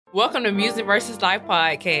Welcome to Music versus Life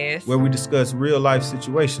podcast, where we discuss real life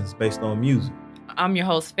situations based on music. I'm your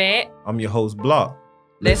host, Fat. I'm your host, Block.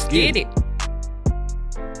 Let's get it.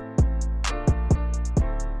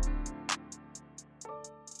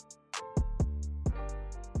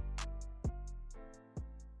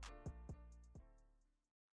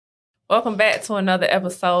 Welcome back to another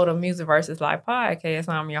episode of Music versus Life podcast.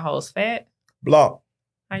 I'm your host, Fat. Block.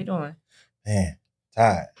 How you doing? Man,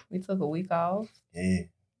 tired. We took a week off. Yeah.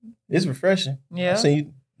 It's refreshing. Yeah. I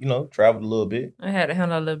seen you, traveled a little bit. I had to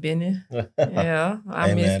handle a little business. Yeah.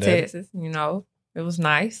 I missed Texas, It was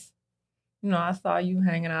nice. I saw you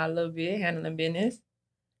hanging out a little bit, handling business.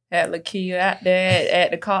 Had Lakia out there at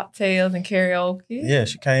the cocktails and karaoke. Yeah,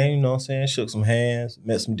 she came, shook some hands,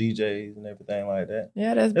 met some DJs and everything like that.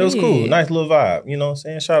 Yeah, that's It was cool. Nice little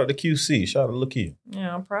vibe, Shout out to QC. Shout out to Lakia.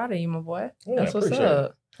 Yeah, I'm proud of you, my boy. Yeah, that's what's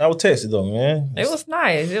up. I was Texas though, man. It was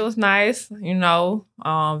nice.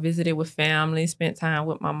 Visited with family, spent time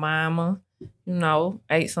with my mama.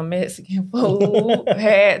 Ate some Mexican food.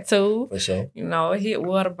 Had to. For sure. Hit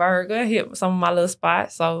Whataburger, hit some of my little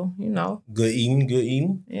spots. So, Good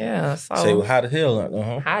eating. Yeah. So say well, hot as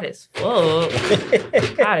hell, Hot as fuck.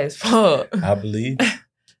 Hot as fuck. I believe.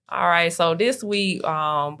 All right, so this week,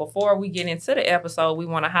 before we get into the episode, we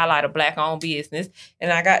want to highlight a Black-owned business.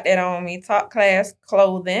 And I got that on me, Top Class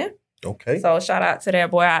Clothing. Okay. So shout out to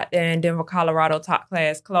that boy out there in Denver, Colorado, Top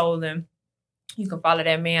Class Clothing. You can follow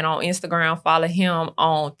that man on Instagram. Follow him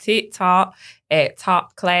on TikTok at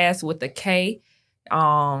Top Class with a K.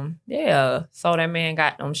 Yeah. So that man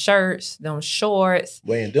got them shirts, them shorts.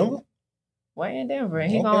 Way in Denver? Way in Denver.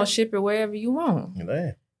 And he gonna ship it wherever you want.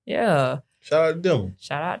 Man. Yeah. Shout out to Denver.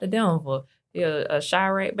 Shout out to Denver. Yeah, a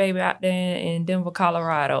Chirac baby out there in Denver,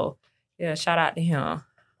 Colorado. Yeah, shout out to him.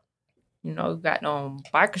 Got them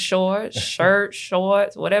biker shorts, shirts,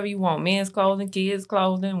 shorts, whatever you want. Men's clothing, kids'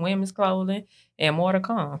 clothing, women's clothing, and more to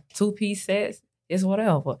come. 2-piece sets, it's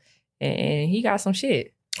whatever. And he got some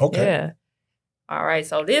shit. Okay. Yeah. All right,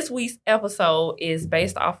 so this week's episode is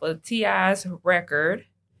based off of T.I.'s record,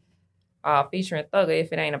 featuring Thugger,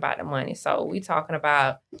 If It Ain't About the Money. So we talking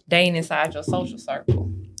about dating inside your social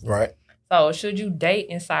circle. Right. So should you date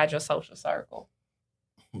inside your social circle?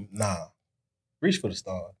 Nah. Reach for the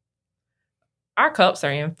stars. Our cups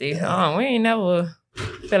are empty. Yeah. We ain't never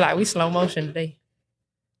feel like we slow motion today.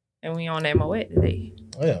 And we on that Moet today.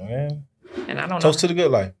 Yeah, man. And I don't know. Toast to the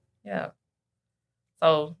good life. Yeah.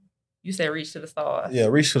 So you said reach to the stars. Yeah,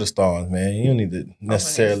 reach for the stars, man. You don't need to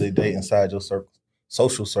necessarily date inside your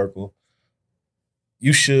social circle.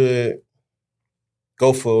 You should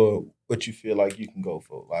go for what you feel like you can go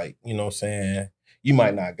for. Like, you know what I'm saying? You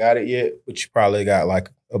might not got it yet, but you probably got like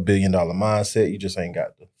a $1 billion mindset. You just ain't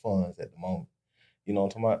got the funds at the moment. You know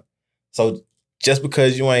what I'm talking about? So just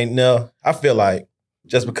because you ain't there, I feel like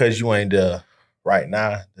just because you ain't there right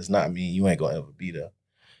now does not mean you ain't gonna ever be there.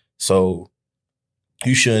 So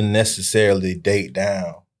you shouldn't necessarily date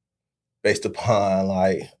down based upon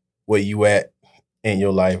like where you at in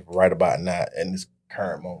your life right about now in this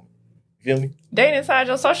current moment. You feel me? Dating inside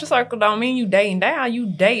your social circle don't mean you dating down. You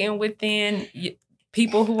dating within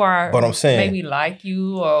people who are but I'm saying, maybe like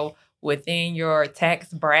you or within your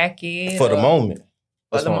tax bracket. For the moment.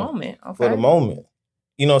 For the moment. Okay. For the moment.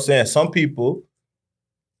 You know what I'm saying? Some people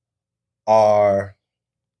are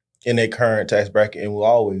in their current tax bracket and will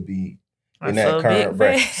always be in that current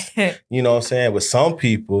bracket. You know what I'm saying? But some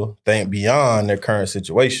people think beyond their current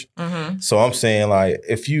situation. Mm-hmm. So I'm saying, like,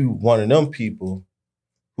 if you one of them people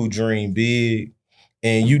who dream big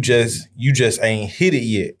and you just ain't hit it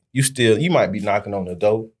yet, you might be knocking on the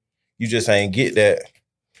door. You just ain't get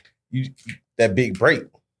that big break.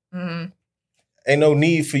 Mm-hmm. Ain't no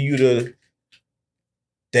need for you to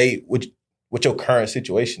date what your current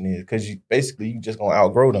situation is, because you just gonna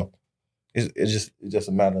outgrow them. It's just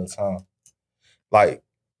a matter of time. Like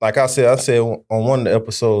I said on one of the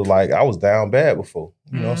episodes, like I was down bad before.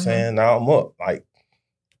 You know what I'm saying? Now I'm up. Like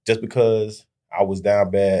just because I was down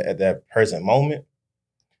bad at that present moment,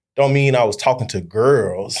 don't mean I was talking to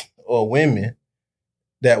girls or women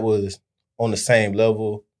that was on the same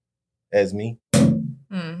level as me.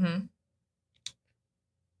 Mm-hmm.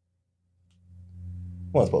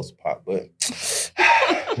 Wasn't supposed to pop, but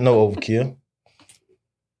no overkill.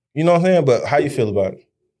 You know what I'm saying? But how you feel about it?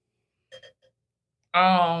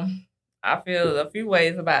 I feel a few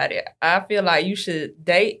ways about it. I feel like you should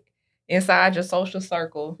date inside your social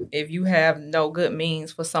circle if you have no good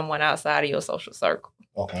means for someone outside of your social circle.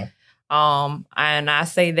 Okay. And I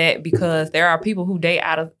say that because there are people who date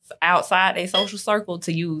outside their social circle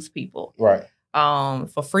to use people. Right.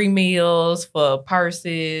 For free meals, for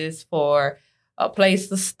purses, for a place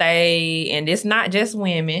to stay, and it's not just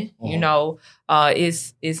women, you know,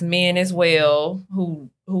 it's men as well who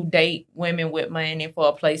date women with money for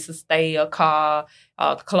a place to stay, a car,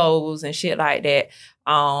 clothes and shit like that.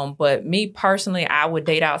 But me personally, I would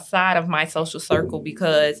date outside of my social circle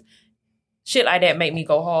because shit like that make me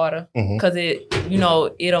go harder. Because it, you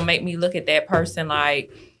know, it'll make me look at that person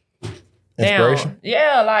like, damn,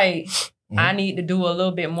 yeah, like I need to do a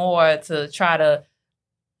little bit more to try to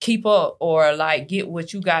keep up or like get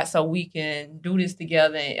what you got so we can do this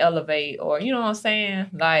together and elevate, or you know what I'm saying?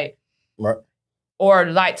 Like, or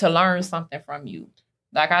like to learn something from you.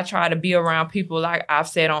 Like I try to be around people, like I've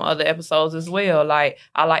said on other episodes as well. Like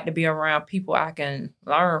I like to be around people I can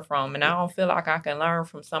learn from, and I don't feel like I can learn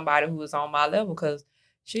from somebody who is on my level because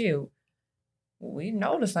shit, we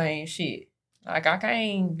know the same shit. Like I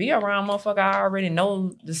can't be around motherfucker I already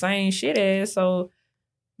know the same shit as, so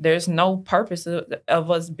there's no purpose of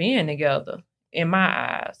us being together in my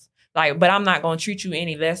eyes. Like, but I'm not gonna treat you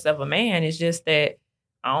any less of a man. It's just that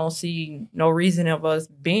I don't see no reason of us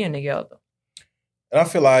being together. And I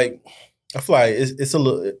feel like it's a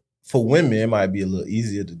little, for women, it might be a little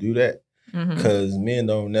easier to do that because men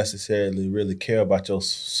don't necessarily really care about your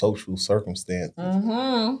social circumstances.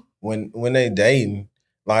 When they dating,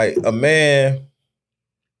 like a man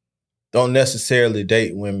don't necessarily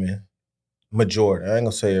date women. Majority, I ain't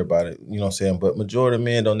gonna say everybody, you know what I'm saying, but majority of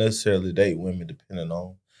men don't necessarily date women depending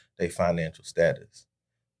on their financial status,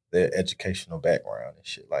 their educational background and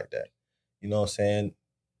shit like that. You know what I'm saying?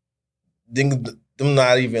 Them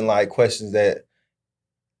not even like questions that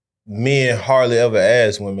men hardly ever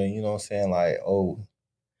ask women, you know what I'm saying? Like, oh,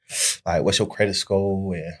 like what's your credit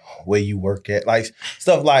score and where you work at? Like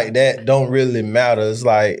stuff like that don't really matter. It's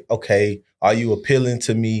like, okay, are you appealing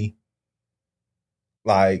to me?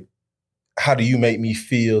 Like, how do you make me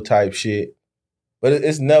feel type shit? But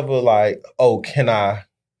it's never like, oh, can I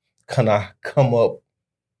come up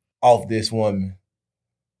off this woman?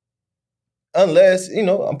 Unless, you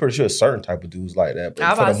know, I'm pretty sure a certain type of dudes like that. But I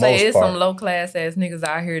was about to say, it's some low class ass niggas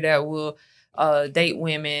out here that will date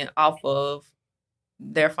women off of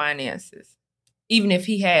their finances. Even if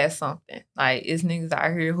he has something. Like, it's niggas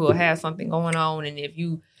out here who will have something going on, and if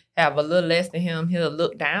you have a little less than him, he'll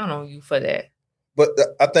look down on you for that. But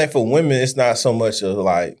I think for women, it's not so much of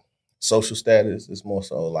like social status. It's more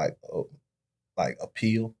so like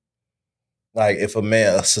appeal. Like if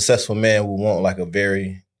a successful man would want like a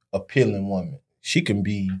very appealing woman, she can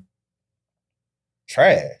be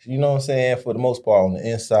trash. You know what I'm saying? For the most part, on the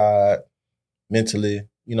inside, mentally,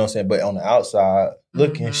 you know what I'm saying? But on the outside,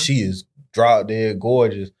 looking, she is drop dead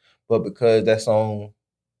gorgeous. But because that's on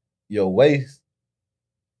your waist,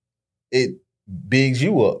 it bigs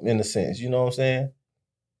you up in a sense, you know what I'm saying?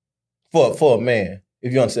 For a man,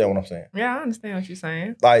 if you understand what I'm saying. Yeah, I understand what you're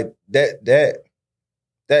saying. Like that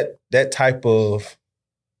type of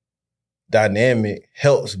dynamic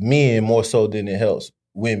helps men more so than it helps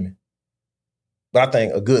women. But I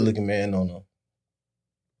think a good looking man on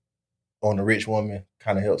a rich woman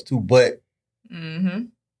kind of helps too. But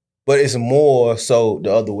it's more so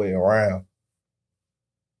the other way around.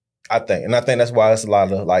 I think that's why it's a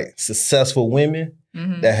lot of like successful women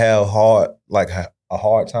that have a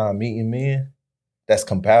hard time meeting men that's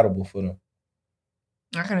compatible for them.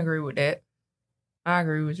 I can agree with that. I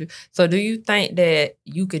agree with you. So do you think that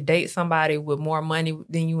you could date somebody with more money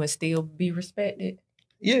than you and still be respected?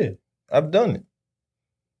 Yeah, I've done it.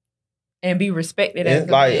 And be respected as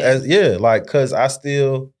a man? Cause I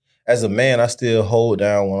still, as a man, I still hold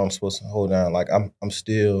down what I'm supposed to hold down. Like I'm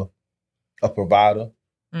still a provider.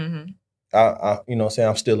 I you know what I'm saying?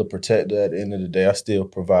 I'm still a protector at the end of the day. I still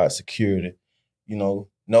provide security. You know,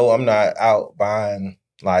 no, I'm not out buying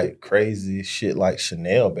like crazy shit like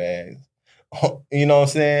Chanel bags. You know what I'm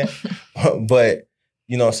saying? But,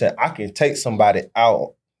 you know what I'm saying? I can take somebody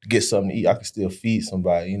out to get something to eat. I can still feed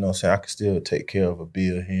somebody. You know what I'm saying? I can still take care of a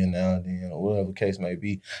bill here and now and then, or whatever the case may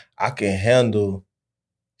be. I can handle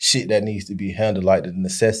shit that needs to be handled, like the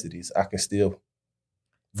necessities. I can still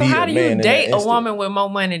So how do you date a woman with more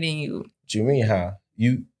money than you? What you mean how?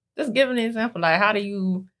 You just give an example. Like, how do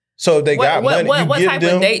you... So if they got money, what type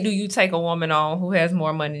of date do you take a woman on who has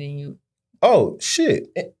more money than you? Oh, shit.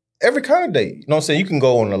 Every kind of date. You know what I'm saying? You can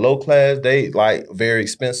go on a low-class date, like very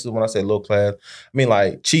expensive. When I say low-class, I mean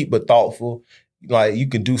like cheap but thoughtful. Like you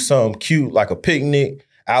can do something cute, like a picnic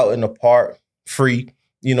out in the park, free.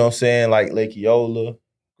 You know what I'm saying? Like Lake Eola.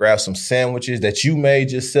 Grab some sandwiches that you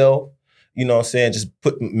made yourself. You know what I'm saying? Just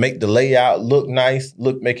make the layout look nice,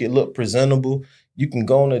 make it look presentable. You can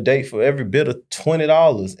go on a date for every bit of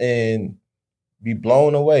 $20 and be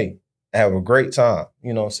blown away. have a great time,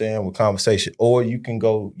 you know what I'm saying, with conversation. Or you can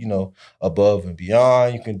go, you know, above and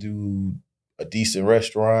beyond. You can do a decent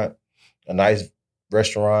restaurant, a nice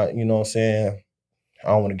restaurant, you know what I'm saying? I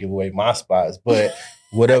don't want to give away my spots, but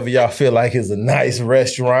whatever y'all feel like is a nice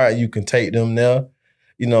restaurant, you can take them there.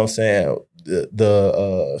 You know what I'm saying?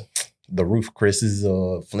 The Ruth Chris's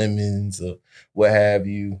or Fleming's or what have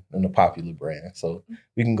you, and the popular brand. So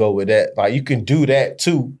we can go with that. Like you can do that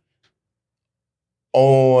too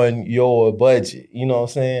on your budget. You know what I'm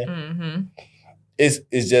saying? Mm-hmm.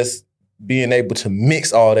 It's just being able to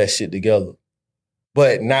mix all that shit together,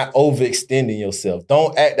 but not overextending yourself.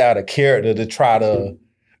 Don't act out of character to try to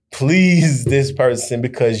please this person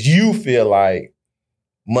because you feel like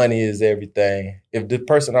money is everything. If the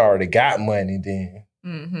person already got money, then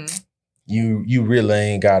Mm-hmm. you really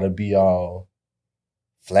ain't gotta be all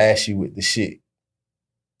flashy with the shit.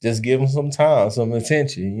 Just give them some time, some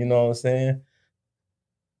attention. You know what I'm saying?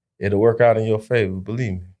 It'll work out in your favor,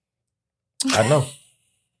 believe me. I know.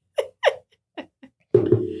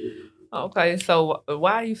 Okay, so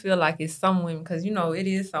why do you feel like it's some women? Because you know it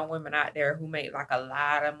is some women out there who make like a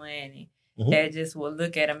lot of money that just will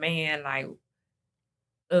look at a man like,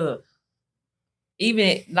 ugh.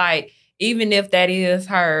 Even if that is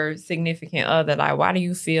her significant other, like why do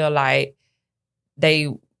you feel like they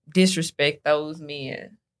disrespect those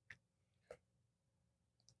men?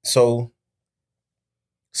 So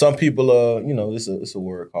some people are, you know, it's a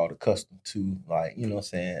word called accustomed to, like, you know what I'm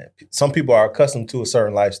saying? Some people are accustomed to a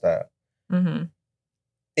certain lifestyle. Mm-hmm.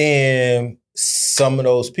 And some of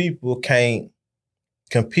those people can't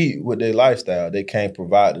compete with their lifestyle. They can't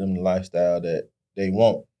provide them the lifestyle that they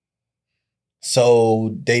want.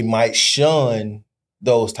 So they might shun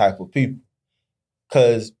those type of people.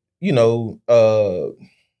 Because, you know,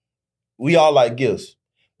 we all like gifts,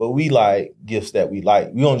 but we like gifts that we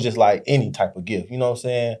like. We don't just like any type of gift. You know what I'm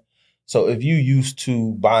saying? So if you used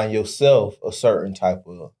to buying yourself a certain type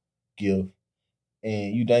of gift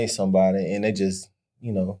and you date somebody and they just,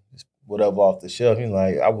 you know, whatever off the shelf, you're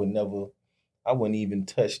like, I wouldn't even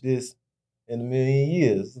touch this in a million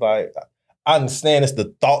years. Like, I understand it's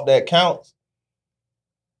the thought that counts,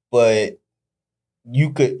 but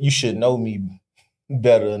you should know me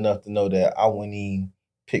better enough to know that I wouldn't even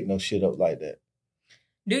pick no shit up like that.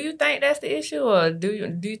 Do you think that's the issue, or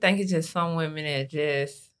do you think it's just some women that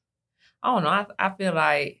just, I don't know. I feel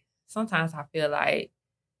like sometimes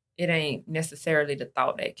it ain't necessarily the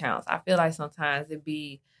thought that counts. I feel like sometimes it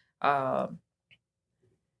be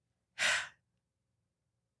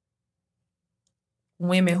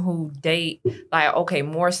women who date, like, okay,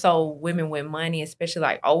 more so women with money, especially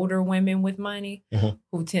like older women with money,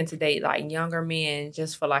 who tend to date like younger men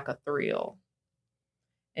just for like a thrill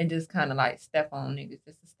and just kind of like step on niggas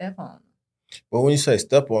just to step on them. But when you say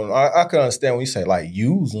step on them, I can understand when you say like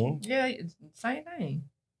use them. Yeah, it's the same thing.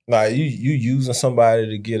 Like you using somebody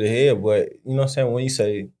to get ahead, but you know what I'm saying? When you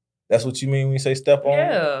say, that's what you mean when you say step on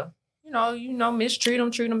them? Yeah. You know, mistreat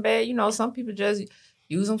them, treat them bad. You know, some people just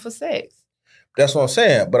use them for sex. That's what I'm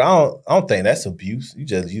saying. But I don't think that's abuse. You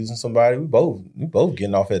just using somebody. We both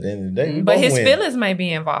getting off at the end of the day. But his feelings may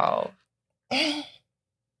be involved.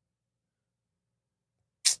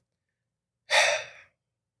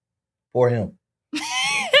 Poor him.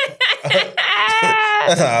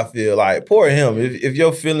 That's how I feel. Like, poor him. If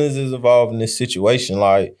your feelings is involved in this situation,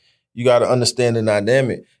 like, you got to understand the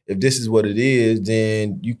dynamic. If this is what it is,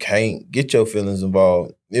 then you can't get your feelings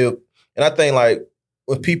involved. And I think, like,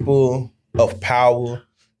 with people of power,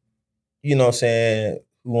 you know what I'm saying,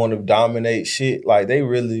 who want to dominate shit, like, they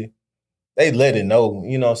let it know.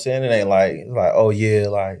 You know what I'm saying? It ain't like, it's like, oh, yeah,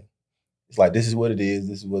 like, it's like, this is what it is.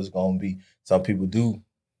 This is what it's going to be. Some people do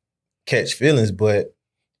catch feelings, but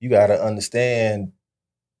you got to understand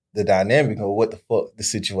the dynamic of what the fuck the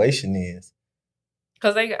situation is.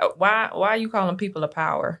 Because why are you calling people a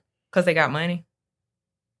power? Because they got money?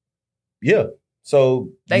 Yeah. So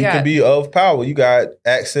you can be of power. You got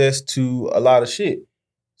access to a lot of shit.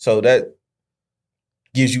 So that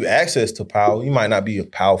gives you access to power. You might not be a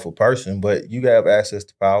powerful person, but you have access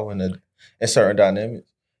to power and certain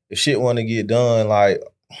dynamics. If shit want to get done, like,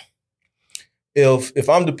 if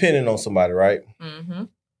I'm dependent on somebody, right? Mm-hmm.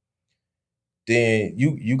 Then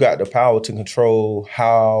you got the power to control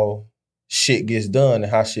how shit gets done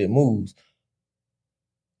and how shit moves.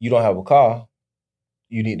 You don't have a car.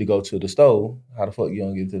 You need to go to the store. How the fuck you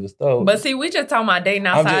gonna get to the store? But see, we just talking about dating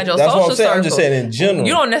outside your social that's what I'm saying. circle. I'm just saying in general.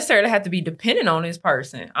 You don't necessarily have to be dependent on this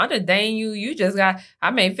person. I'm just dating you. You just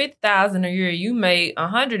I made $50,000 a year. You made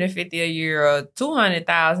 $150,000 a year or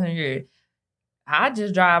 $200,000 a year. I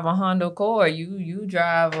just drive a Honda Accord. You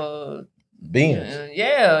drive a Benz.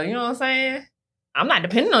 Yeah, you know what I'm saying? I'm not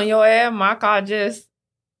depending on your ass. My car just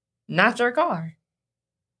not your car.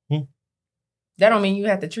 That don't mean you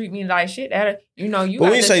have to treat me like shit. You But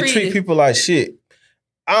when you say treat people like shit,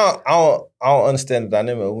 I don't understand the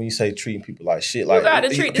dynamic when you say treating people like shit. Like,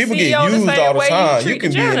 people get used all the time. You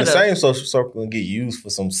can be in the same social circle and get used for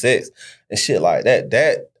some sex and shit like that.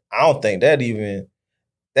 That I don't think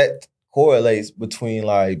that correlates between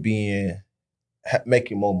like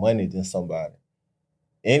making more money than somebody.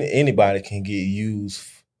 Anybody can get used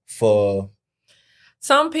for.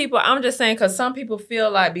 Some people, I'm just saying, because some people feel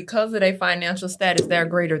like because of their financial status, they're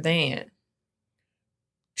greater than.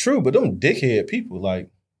 True, but them dickhead people, like,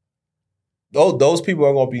 those people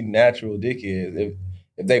are going to be natural dickheads.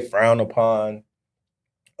 If they frown upon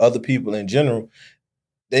other people in general,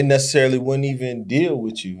 they necessarily wouldn't even deal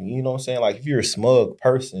with you. You know what I'm saying? Like, if you're a smug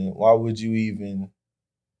person, why would you even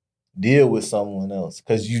deal with someone else?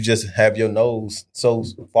 Because you just have your nose so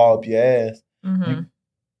far up your ass. Mm-hmm.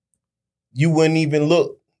 You wouldn't even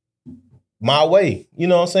look my way. You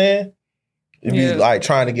know what I'm saying? It'd be like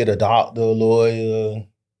trying to get a doctor, a lawyer,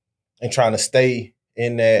 and trying to stay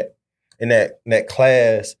in that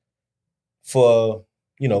class for,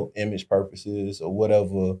 image purposes or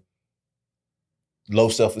whatever low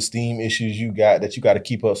self-esteem issues you got, that you got to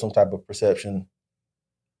keep up some type of perception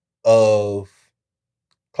of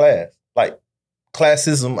class. Like,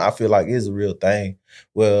 classism, I feel like, is a real thing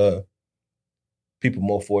where people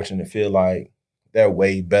more fortunate feel like they're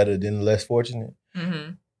way better than the less fortunate.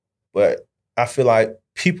 Mm-hmm. But I feel like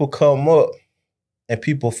people come up and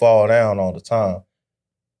people fall down all the time.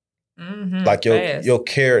 Mm-hmm. Like your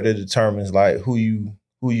character determines like who you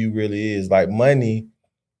really is. Like, money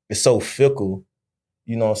is so fickle.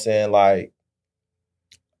 You know what I'm saying? Like,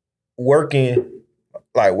 working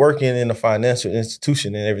in a financial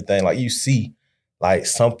institution and everything, like, you see, like,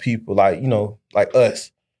 some people, like, like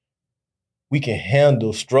us, we can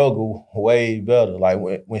handle struggle way better. Like,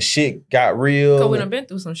 when shit got real. Because we done been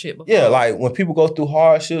through some shit before. Yeah, like, when people go through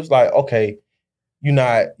hardships, like, okay, you're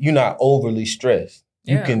not overly stressed.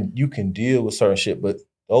 Yeah. You can deal with certain shit, but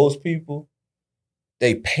those people,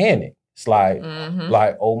 they panic. It's like,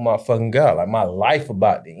 like, oh my fucking God, like, my life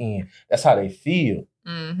about to end. That's how they feel.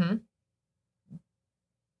 Mm-hmm.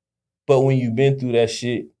 But when you've been through that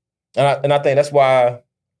shit, and I think that's why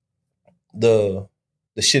the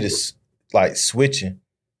shit is like switching.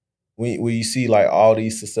 When you see like all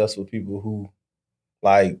these successful people who,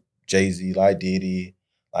 like Jay-Z, like Diddy,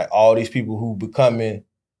 like all these people who becoming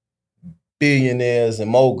billionaires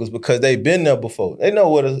and moguls because they've been there before. They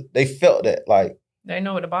know they felt that, like, they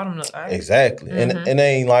know what the bottom looks like. Exactly. Mm-hmm. And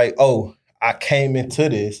they ain't like, oh, I came into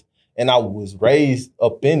this and I was raised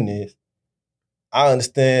up in this. I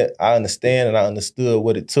understand and I understood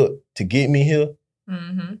what it took to get me here.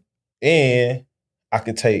 Mm-hmm. And I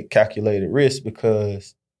can take calculated risks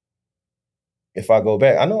because if I go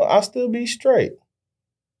back, I know I'll still be straight.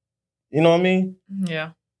 You know what I mean?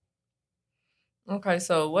 Yeah. Okay,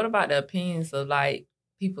 so what about the opinions of like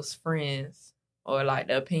people's friends or like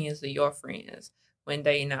the opinions of your friends when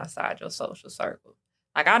dating outside your social circle?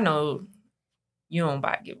 Like, I know you don't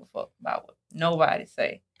give a fuck about what nobody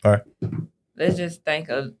say. All right. Let's just think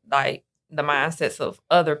of like the mindsets of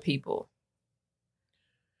other people.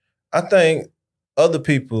 I think other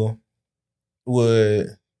people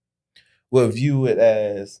would view it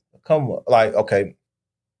as okay,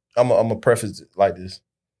 I'm a preface it like this.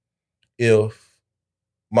 If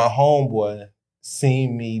my homeboy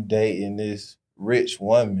seen me dating this rich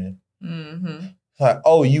woman, like,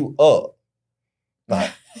 oh, you up.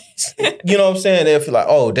 Like, you know what I'm saying? They feel like,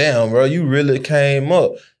 oh, damn, bro, you really came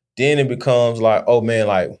up. Then it becomes like, oh, man,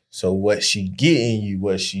 like, so what she getting you?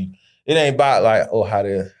 It ain't about like, oh, how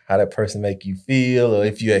that person make you feel or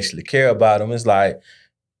if you actually care about them. It's like,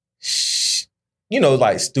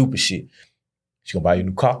 like stupid shit. She gonna buy you a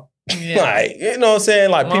new car? Yeah. Like, you know what I'm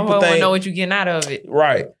saying? Like, people think, know what you're getting out of it.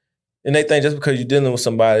 Right. And they think just because you're dealing with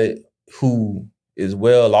somebody who is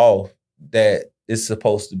well off, that it's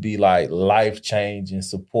supposed to be like life-changing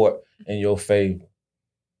support in your favor.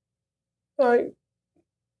 Like,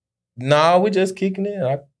 nah, we just kicking it.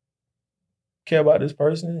 I care about this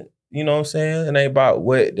person. You know what I'm saying? It ain't about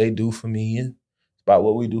what they do for me. It's about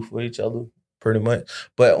what we do for each other, pretty much.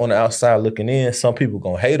 But on the outside looking in, some people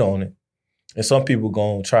gonna hate on it. And some people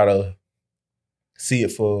gonna try to see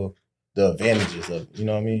it for the advantages of it. You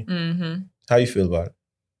know what I mean? Mm-hmm. How you feel about it?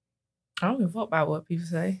 I don't give a fuck about what people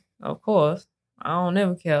say. Of course. I don't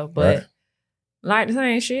never care. But like the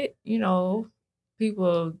same shit,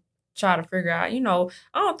 people try to figure out, I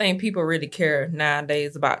don't think people really care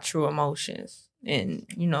nowadays about true emotions. and,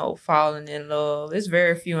 you know, falling in love. It's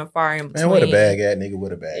very few and far in between. Man, what a bag at nigga,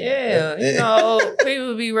 what a bag. Yeah, you know,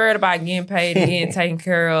 people be worried about getting paid and getting taken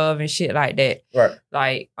care of and shit like that. Right.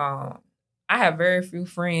 Like, I have very few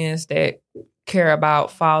friends that care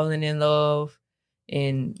about falling in love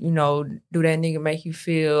and, you know, do that nigga make you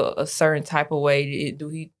feel a certain type of way?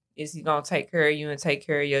 Is he gonna take care of you and take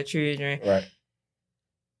care of your children? Right.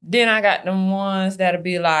 Then I got them ones that'll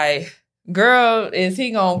be like, girl, is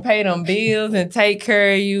he gonna pay them bills and take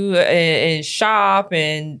care of you and shop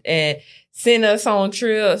and send us on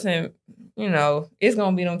trips? And, you know, it's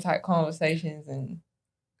gonna be them type conversations. And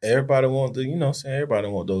everybody want the, you know what I'm saying? Everybody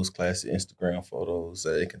want those classic Instagram photos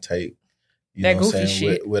that they can take, you that know what I'm goofy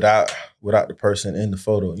saying, shit. without the person in the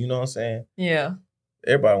photo. You know what I'm saying? Yeah.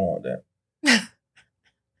 Everybody want that.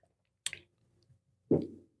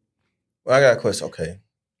 Well, I got a question. Okay.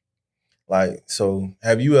 Like, so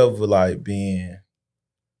have you ever like been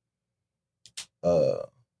the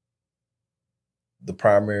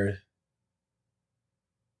primary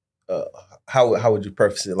how would you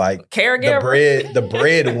preface it? Like caregiver? the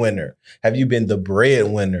breadwinner. Have you been the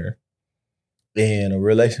breadwinner in a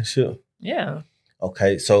relationship? Yeah.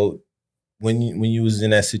 Okay. So when you was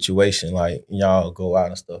in that situation, like y'all go out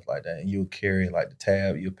and stuff like that, and you carry like the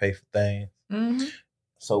tab, you pay for things. Mm-hmm.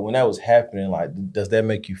 So when that was happening, like, does that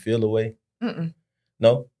make you feel away? Mm-mm.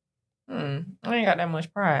 No? I ain't got that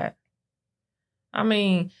much pride. I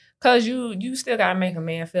mean, cause you still gotta make a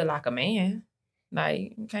man feel like a man.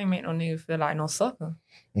 Like, you can't make no nigga feel like no sucker.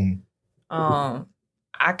 I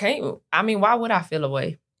can't. I mean, why would I feel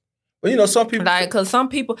away? Well, you know, some people like, cause some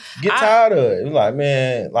people get tired of it. Like,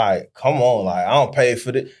 man, like, come on, like, I don't pay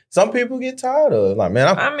for this. Some people get tired of it. Like, man,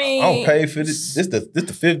 I don't pay for this. This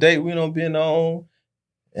the fifth date we don't been on.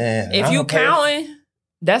 And if you counting,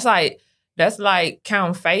 that's like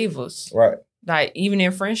counting favors. Right. Like, even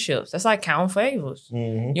in friendships, that's like counting favors.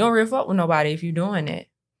 Mm-hmm. You don't really fuck with nobody if you're doing that.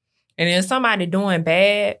 And then somebody doing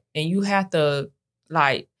bad and you have to,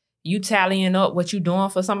 like, you tallying up what you doing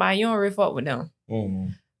for somebody, you don't really fuck with them.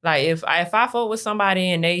 Mm-hmm. Like, if I fuck with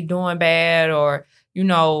somebody and they doing bad, or, you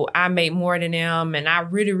know, I make more than them and I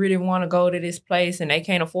really, really want to go to this place and they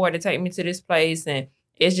can't afford to take me to this place and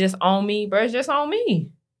it's just on me, bro, it's just on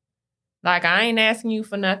me. Like, I ain't asking you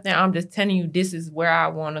for nothing. I'm just telling you this is where I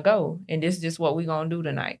want to go. And this is just what we going to do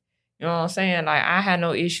tonight. You know what I'm saying? Like, I had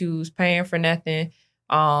no issues paying for nothing.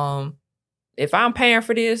 If I'm paying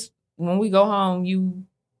for this, when we go home, you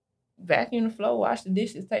vacuum the floor, wash the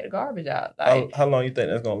dishes, take the garbage out. Like, how long you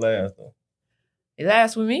think that's going to last, though? It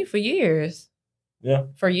lasts with me for years. Yeah.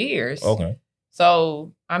 For years. Okay.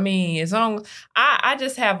 So, I mean, as long as I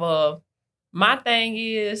just have my thing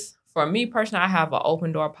is, for me personally, I have an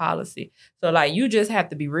open door policy. So, like, you just have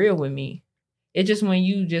to be real with me. It's just when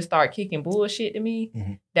you just start kicking bullshit to me,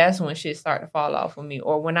 that's when shit start to fall off with me.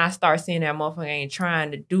 Or when I start seeing that motherfucker ain't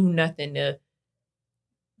trying to do nothing to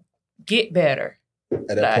get better.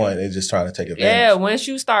 At that point, they're just trying to take advantage. Yeah, once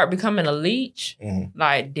you start becoming a leech,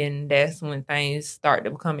 like, then that's when things start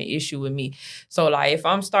to become an issue with me. So, like, if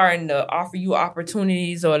I'm starting to offer you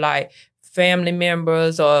opportunities, or like family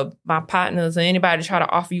members or my partners or anybody try to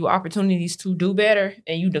offer you opportunities to do better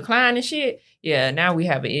and you decline and shit, yeah, now we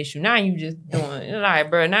have an issue. Now you just doing, like,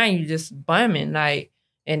 bro, now you just bumming, like,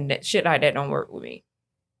 and that shit like that don't work with me.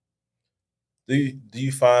 Do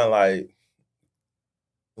you find, like,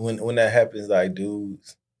 when that happens, like,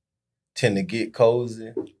 dudes tend to get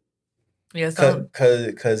cozy? Yeah,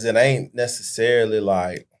 cause it ain't necessarily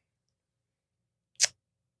like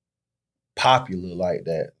popular like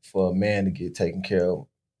that for a man to get taken care of,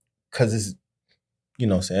 cause it's, you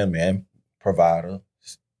know what I'm saying, man, provider,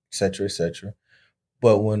 et cetera, et cetera.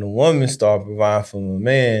 But when a woman starts providing for a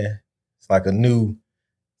man, it's like a new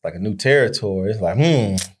territory. It's like,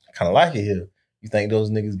 I kind of like it here. You think those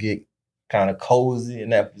niggas get kind of cozy in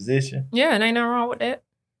that position? Yeah, and ain't nothing wrong with that.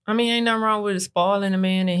 I mean, ain't nothing wrong with it spoiling a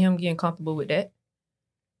man and him getting comfortable with that.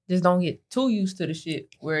 Just don't get too used to the shit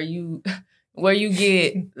where you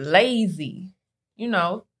get lazy. You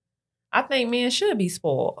know, I think men should be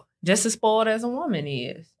spoiled, just as spoiled as a woman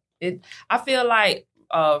is. I feel like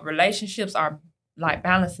relationships are like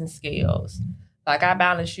balancing scales. Like, I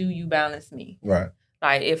balance you, you balance me. Right.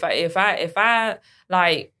 Like, if I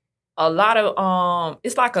like a lot of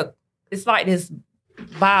it's like this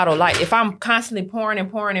bottle. Like, if I'm constantly pouring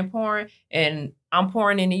and pouring and pouring, and I'm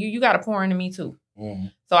pouring into you, you got to pour into me too. Mm-hmm.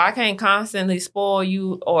 So I can't constantly spoil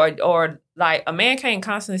you, or like a man can't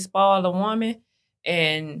constantly spoil a woman,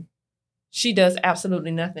 and she does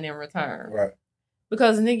absolutely nothing in return. Right.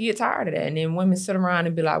 Because a nigga get tired of that, and then women sit around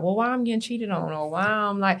and be like, "Well, why I'm getting cheated on, or why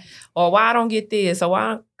I'm like, or why I don't get this, or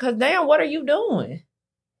why?" Because damn, what are you doing?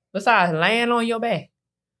 besides laying on your back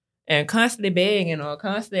and constantly begging or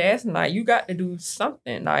constantly asking, like, you got to do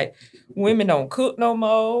something. Like, women don't cook no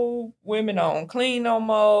more. Women don't clean no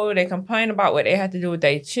more. They complain about what they have to do with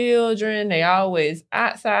their children. They always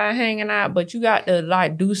outside hanging out. But you got to,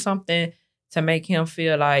 like, do something to make him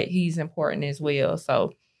feel like he's important as well.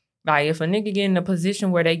 So, like, if a nigga get in a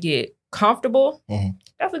position where they get comfortable,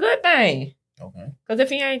 that's a good thing. Okay. Because if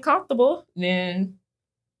he ain't comfortable, then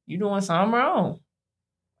you doing something wrong.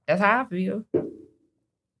 That's how I feel.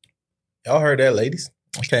 Y'all heard that, ladies?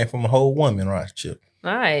 I came from a whole woman relationship.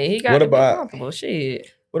 All right, he got to be comfortable.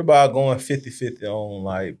 Shit. What about going 50-50 on,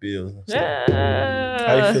 like, bills and stuff?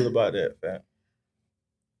 How you feel about that, fam?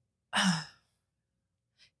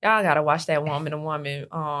 Y'all gotta watch that Woman to Woman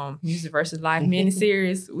Music versus Life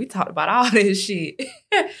miniseries. We talked about all this shit.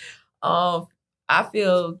 I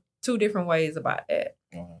feel two different ways about that.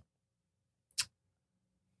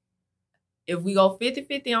 If we go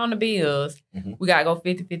 50-50 on the bills, we gotta go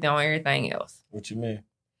 50-50 on everything else. What you mean?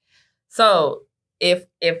 So if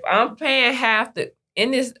I'm paying half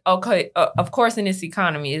in this, of course in this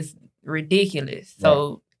economy it's ridiculous.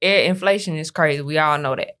 So inflation is crazy. We all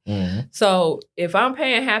know that. So if I'm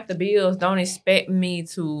paying half the bills, don't expect me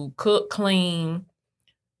to cook, clean,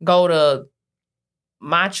 go to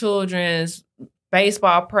my children's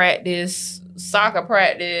baseball practice, soccer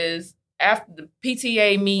practice, after the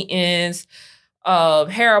PTA meetings,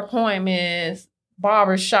 hair appointments,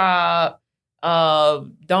 barbershop.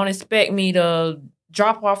 Don't expect me to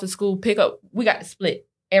drop off to school, pick up. We got to split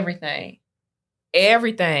everything.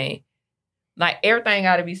 Everything. Like, everything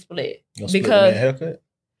got to be split. Because haircut?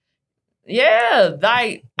 Yeah,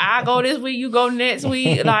 like, I go this week, you go next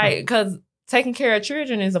week. Like, because taking care of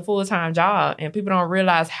children is a full-time job, and people don't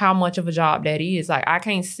realize how much of a job that is. Like, I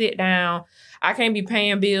can't sit down. I can't be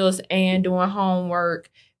paying bills and doing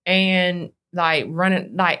homework and, like,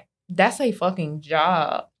 running. Like, that's a fucking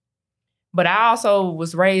job. But I also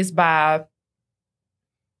was raised by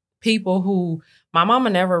people who, my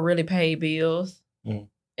mama never really paid bills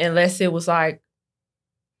unless it was, like,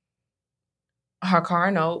 her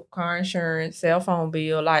car note, car insurance, cell phone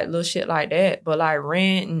bill, like, little shit like that. But, like,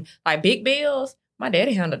 rent and, like, big bills, my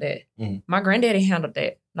daddy handled that. My granddaddy handled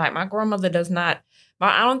that. Like, my grandmother does not.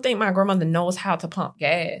 I don't think my grandmother knows how to pump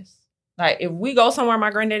gas. Like, if we go somewhere my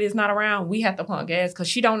granddaddy is not around, we have to pump gas because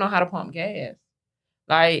she don't know how to pump gas.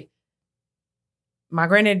 Like, my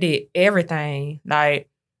granddad did everything. Like,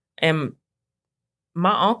 and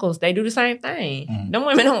my uncles, they do the same thing. Them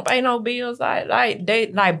women don't pay no bills. Like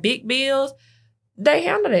they, like, big bills, they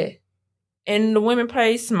handle it. And the women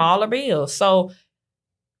pay smaller bills. So,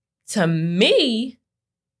 to me,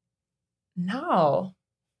 no.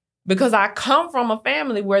 Because I come from a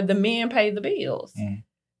family where the men pay the bills.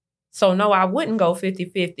 So, no, I wouldn't go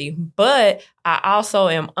 50-50. But I also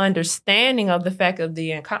am understanding of the fact of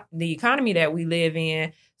the economy that we live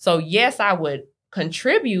in. So, yes, I would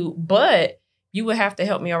contribute, but you would have to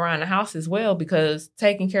help me around the house as well, because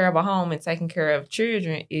taking care of a home and taking care of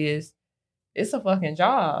children it's a fucking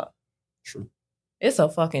job. True. It's a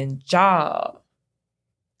fucking job.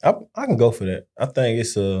 I can go for that. I think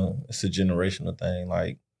it's a generational thing.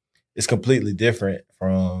 Like, it's completely different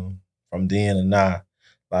from then and now.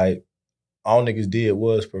 Like, all niggas did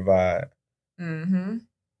was provide.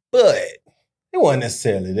 But it wasn't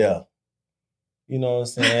necessarily there. You know what I'm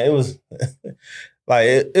saying? It was like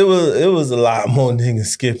it was a lot more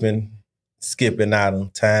niggas skipping out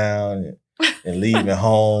of town and leaving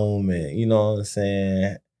home, and you know what I'm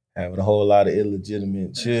saying, having a whole lot of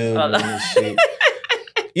illegitimate children and shit.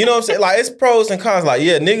 You know what I'm saying? Like, it's pros and cons. Like,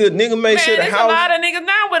 yeah, nigga make sure the house. There's a lot of niggas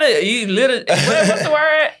now with it. You literally, what's the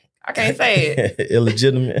word? I can't say it.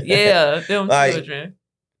 Illegitimate. Yeah, them like, children.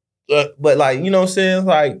 But like, you know what I'm saying?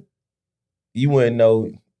 Like, you wouldn't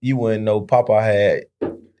know Papa had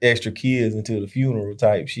extra kids until the funeral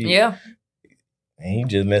type shit. Yeah. And he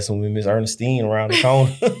just messing with Miss Ernestine around the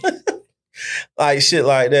corner. Like, shit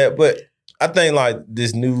like that. But I think, like,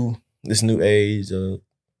 this new age of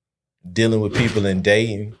dealing with people and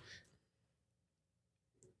dating,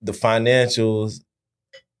 the financials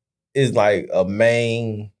is like a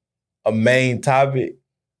main topic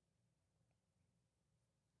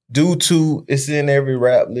due to it's in every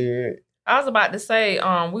rap lyric. I was about to say,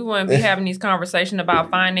 we wouldn't be having these conversations about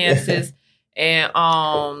finances and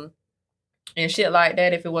shit like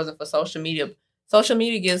that if it wasn't for social media. Social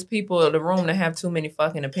media gives people the room to have too many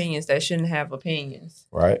fucking opinions that shouldn't have opinions.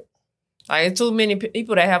 Right. Like, it's too many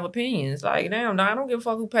people that have opinions. Like, damn, I don't give a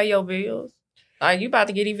fuck who pay your bills. Like, you about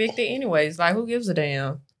to get evicted anyways. Like, who gives a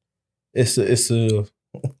damn? It's a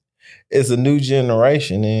new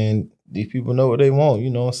generation, and these people know what they want. You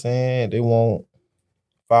know what I'm saying? They want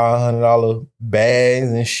 $500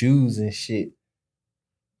 bags and shoes and shit.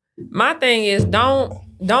 My thing is don't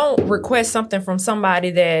request something from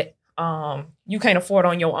somebody that you can't afford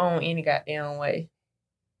on your own any goddamn way.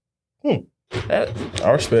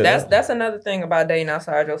 I respect that. That's another thing about dating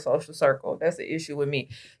outside your social circle. That's the issue with me.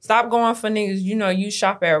 Stop going for niggas. You know, you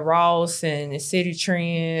shop at Ross and City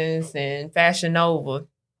Trends and Fashion Nova,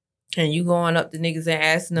 and you going up to niggas and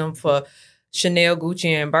asking them for Chanel, Gucci,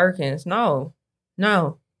 and Birkins. No.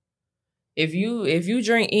 If you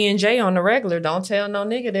drink E&J on the regular, don't tell no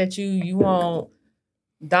nigga that you want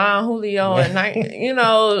Don Julio and night. You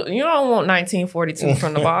know, you don't want 1942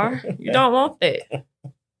 from the bar. You don't want that.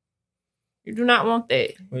 You do not want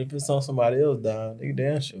that. But if it's on somebody else, Don, they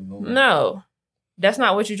damn sure go. No, that's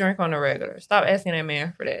not what you drink on the regular. Stop asking that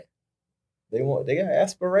man for that. They got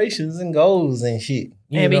aspirations and goals and shit.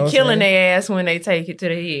 And be killing their ass when they take it to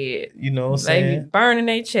the head. You know what I'm saying? They be burning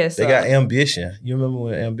their chest. They got ambition. You remember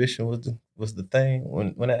when ambition was the thing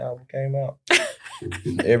when that album came out?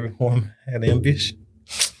 Everyone had ambition.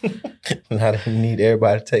 Now they need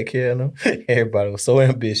everybody to take care of them. Everybody was so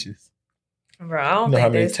ambitious. Bro, I don't you know think how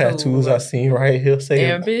many tattoos cool, I seen right here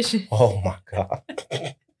saying ambition. Oh my God.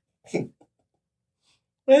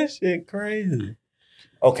 That shit crazy.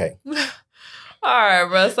 Okay. All right,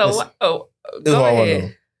 bro. So go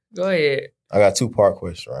ahead. Go ahead. I got 2-part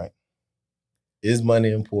question, right? Is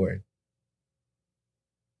money important?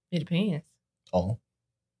 It depends. Oh.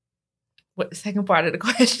 What the second part of the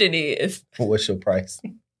question is? What's your price?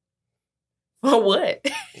 For what?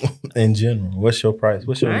 In general, what's your price?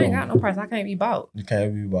 What's your I ain't got no price. I can't be bought. You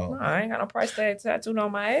can't be bought. No, I ain't got no price tag tattooed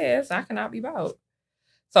on my ass. I cannot be bought.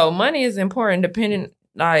 So money is important depending,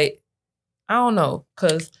 like, I don't know,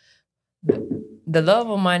 because the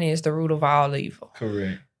love of money is the root of all evil.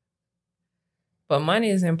 Correct. But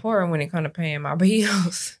money is important when it comes to paying my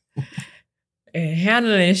bills. And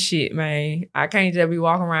handling shit, man. I can't just be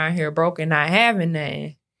walking around here broke and not having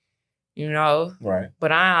nothing. You know? Right.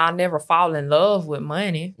 But I never fall in love with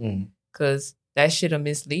money because that shit'll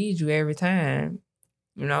mislead you every time.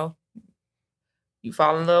 You know? You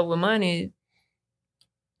fall in love with money.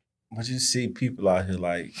 But you see people out here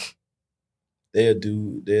like they'll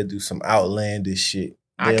do some outlandish shit.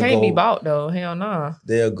 I can't be bought though. Hell no.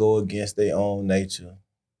 They'll go against their own nature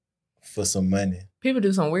for some money. People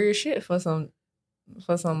do some weird shit for some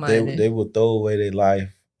money. They will throw away their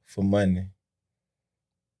life for money.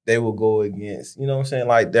 They will go against, you know what I'm saying,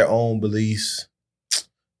 like their own beliefs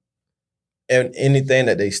and anything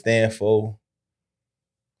that they stand for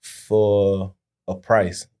a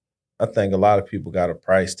price. I think a lot of people got a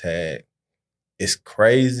price tag. It's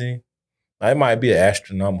crazy. It might be an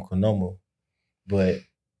astronomical number, but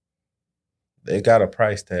they got a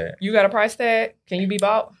price tag. You got a price tag? Can you be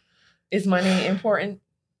bought? Is money important?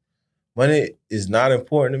 Money is not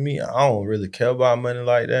important to me. I don't really care about money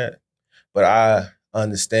like that, but I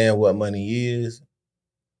understand what money is,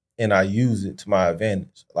 and I use it to my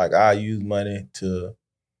advantage. Like, I use money to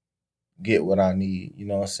get what I need. You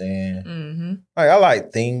know what I'm saying? Mm-hmm. Like, I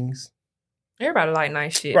like things. Everybody like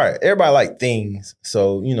nice shit. Right. Everybody like things.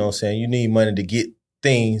 So, you know what I'm saying? You need money to get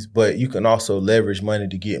things, but you can also leverage money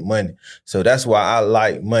to get money. So that's why I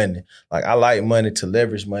like money. Like, I like money to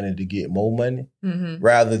leverage money to get more money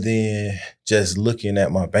rather than just looking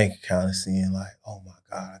at my bank account and seeing like, oh my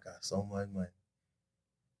God, I got so much money.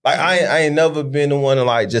 Like, I ain't never been the one to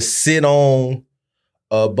like just sit on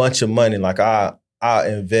a bunch of money. Like, I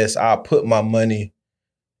invest, I put my money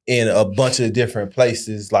in a bunch of different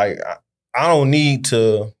places. Like, I don't need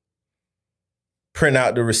to print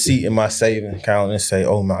out the receipt in my savings account and say,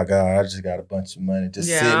 oh my God, I just got a bunch of money just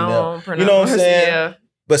sitting there. You know what I'm saying? Yeah.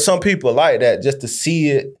 But some people like that, just to see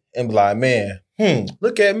it and be like, man,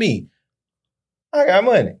 look at me. I got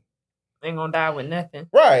money. Ain't gonna die with nothing.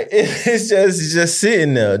 Right. It's just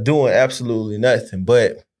sitting there doing absolutely nothing.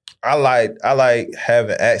 But I like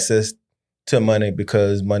having access to money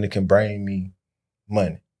because money can bring me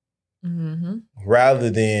money. Mm-hmm.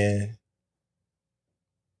 Rather than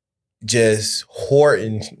just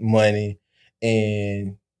hoarding money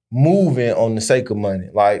and moving on the sake of money.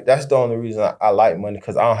 Like, that's the only reason I like money,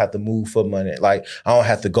 because I don't have to move for money. Like, I don't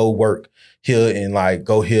have to go work here and like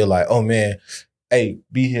go here like, oh man, hey,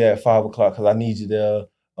 be here at 5 o'clock because I need you there,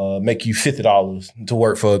 make you $50 to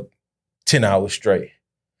work for 10 hours straight.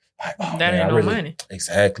 Like, oh, that man, ain't no money.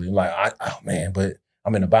 Exactly. Like, but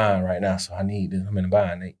I'm in a bind right now, so I need this. I'm in a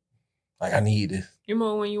bind, Nate. Like, I need this. You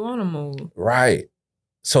move when you want to move. Right.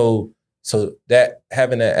 So that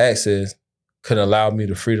having that access could allow me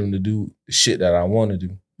the freedom to do the shit that I want to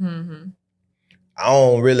do. Mm-hmm. I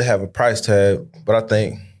don't really have a price tag, but I don't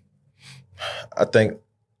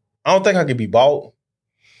think I can be bought.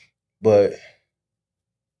 but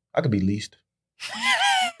I could be leased.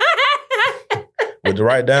 With the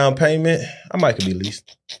right down payment, I might could be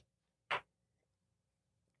leased.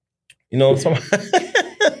 You know,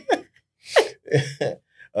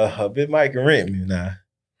 Big Mike can rent me now.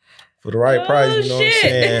 For the right price, you know what I'm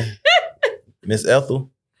saying? Miss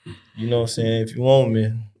Ethel, you know what I'm saying? If you want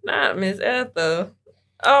me. Not Miss Ethel.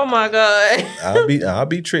 Oh my God. I'll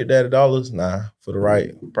be Trick Daddy Dollars now for the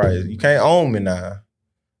right price. You can't own me now,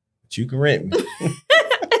 but you can rent me.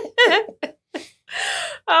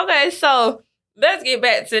 Okay, so let's get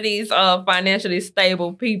back to these financially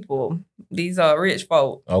stable people. These rich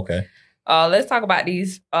folk. Okay. Let's talk about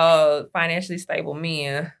these financially stable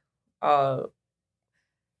men.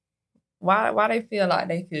 Why they feel like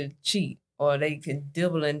they could cheat or they could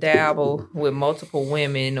dibble and dabble with multiple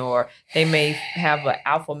women, or they may have an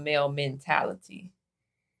alpha male mentality?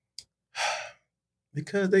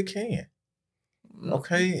 Because they can.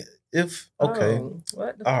 Okay. What the All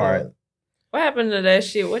fuck? right. What happened to that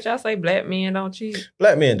shit? What y'all say? Black men don't cheat?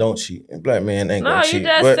 Black men don't cheat. And black men ain't gonna cheat.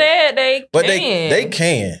 No, you just said they can. But they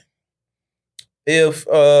can. If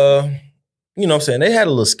you know what I'm saying, they had a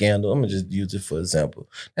little scandal. I'm gonna just use it for example.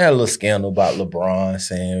 They had a little scandal about LeBron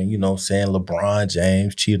saying, you know, LeBron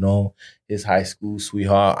James cheated on his high school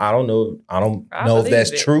sweetheart. I don't know if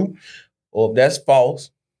that's true or if that's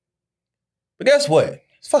false. But guess what?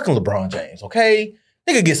 It's fucking LeBron James, okay?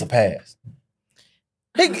 Nigga gets a pass.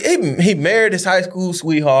 He married his high school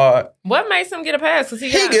sweetheart. What makes him get a pass? Because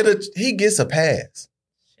he gets a pass.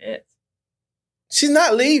 Shit. She's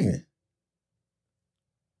not leaving.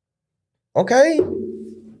 Okay?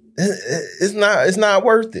 It's not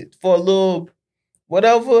worth it for a little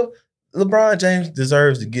whatever. LeBron James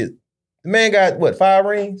deserves to get. The man got what, 5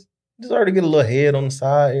 rings? Deserves to get a little head on the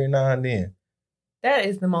side every now and then. That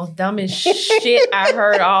is the most dumbest shit I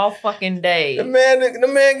heard all fucking day. The man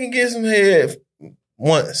can get some head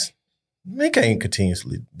once. The man can't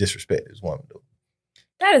continuously disrespect his woman though.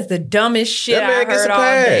 That is the dumbest shit I heard all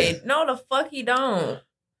day. No, the fuck he don't.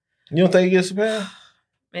 You don't think he gets a pass?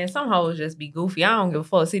 Man, some hoes just be goofy. I don't give a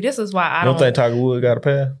fuck. See, this is why I don't think Tiger Woods got a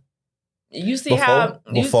pass? You see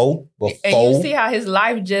before? And you see how his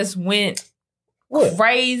life just went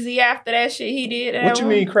crazy after that shit he did. What you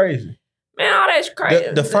mean crazy? Man, all that's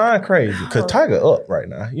crazy. Define crazy. Because Tiger up right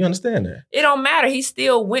now. You understand that? It don't matter. He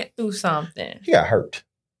still went through something. He got hurt.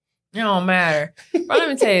 It don't matter. Bro, let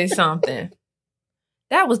me tell you something.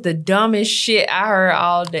 That was the dumbest shit I heard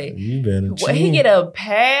all day. You better cheat. What, he get a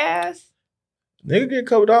pass? Nigga get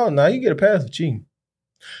 $2 now. You get a pass for cheating.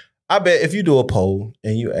 I bet if you do a poll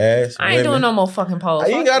and you ask I ain't doing no more fucking polls.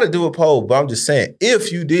 You ain't got to do a poll, but I'm just saying,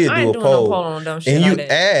 if you did do a poll, no poll on dumb shit and you like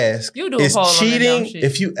ask, you do a is poll cheating, on that dumb shit.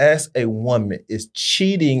 if you ask a woman, is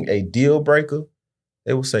cheating a deal breaker?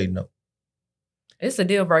 They will say no. It's a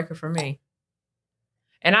deal breaker for me.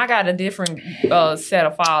 And I got a different set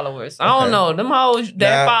of followers. I don't know. Them hoes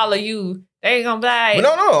that follow you, they ain't gonna be like,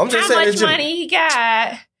 no, I'm just saying how much money he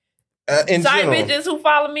got? In Side general, bitches who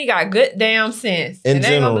follow me got good damn sense. And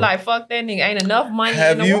they gonna be like, fuck that nigga. Ain't enough money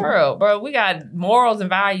in the world, bro. We got morals and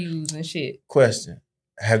values and shit. Question.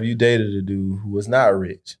 Have you dated a dude who was not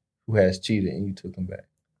rich, who has cheated, and you took him back?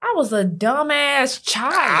 I was a dumbass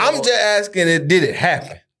child. I'm just asking, did it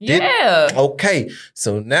happen? Okay.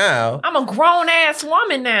 So now. I'm a grown ass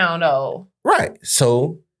woman now, though. Right.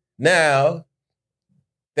 So now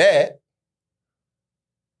that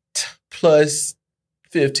plus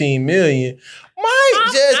 15 million might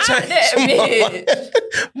just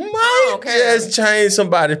change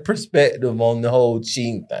somebody's perspective on the whole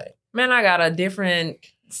cheating thing. Man, I got a different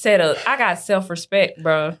set of. I got self-respect,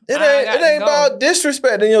 bro. It ain't about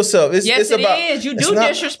disrespecting yourself. It's about, it is. You do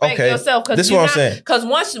disrespect yourself because this is what I'm saying. Because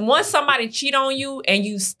once somebody cheat on you and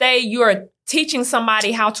you stay, you're teaching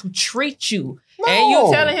somebody how to treat you. No. And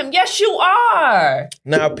you telling him, yes, you are.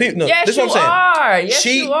 Now, people, yes, this is what I'm saying. Yes,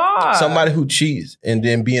 you are. Somebody who cheats and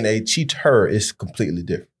then being a cheater is completely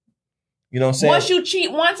different. You know what I'm saying? Once you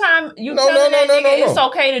cheat one time, you telling that nigga it's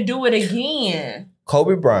okay to do it again.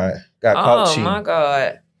 Kobe Bryant got caught cheating. Oh, my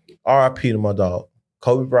God. R.I.P. to my dog.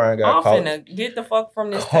 Kobe Bryant got caught. I'm finna get the fuck from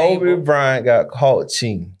this Kobe table. Bryant got caught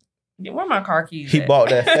cheating. Where my car keys He at? bought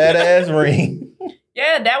that fat ass ring.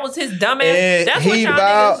 Yeah, that was his dumb ass. That's what y'all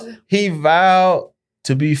niggas. He vowed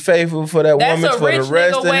to be faithful for that woman for the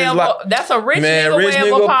rest of his life. That's a rich nigga way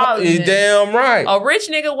of apologizing. Damn right. A rich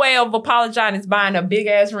nigga way of apologizing is buying a big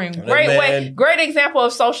ass ring. Great example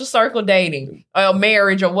of social circle dating, or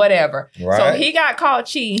marriage, or whatever. Right. So he got caught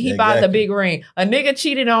cheating. He bought the big ring. A nigga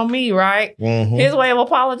cheated on me, right? Mm-hmm. His way of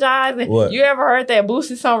apologizing. What? You ever heard that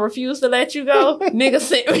Boosie song "Refuse to Let You Go"? Nigga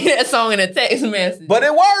sent me that song in a text message. But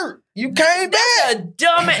it worked. You came back. That's a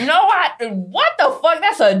dumb. What the fuck?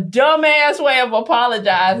 That's a dumbass way of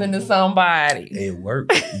apologizing to somebody. It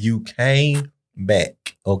worked. You came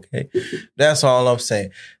back. Okay, that's all I'm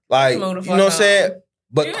saying. Like, you know what I'm saying?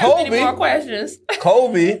 But you Kobe, have any more questions?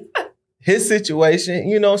 Kobe, his situation,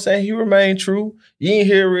 you know what I'm saying? He remained true. You ain't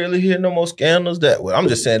really hear no more scandals that way. I'm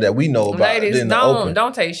just saying that we know about. Ladies,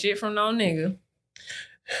 don't take shit from no nigga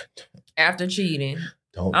after cheating.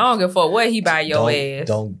 I don't give a fuck what he buy your ass.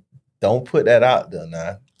 Don't put that out there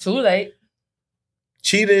now. Too late.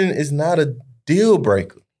 Cheating is not a deal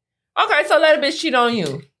breaker. Okay, so let a bitch cheat on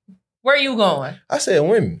you. Where you going? I said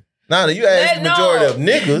women. Now that you asked the majority of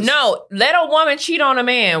niggas. No, let a woman cheat on a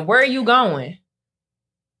man. Where are you going?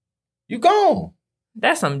 You gone.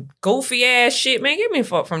 That's some goofy ass shit, man. Get me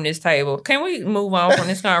fuck from this table. Can we move on from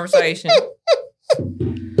this conversation?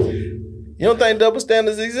 You don't think double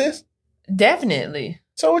standards exist? Definitely.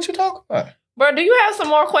 So what you talking about? Bro, do you have some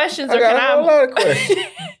more questions? I got a lot of questions.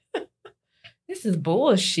 This is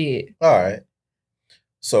bullshit. All right.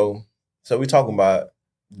 So we talking about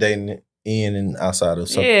dating in and outside of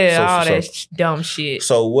social all that circles. dumb shit.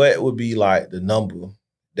 So what would be like the number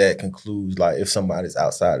that concludes like if somebody's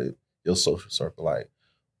outside of your social circle? Like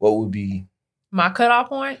what would be my cutoff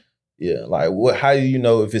point? Yeah, like what? How do you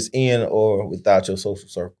know if it's in or without your social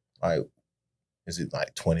circle? Like, is it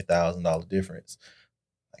like $20,000 difference?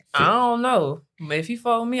 Like I don't know. But if he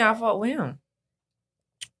fuck with me, I fuck with him.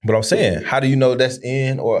 But I'm saying, how do you know that's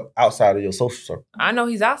in or outside of your social circle? I know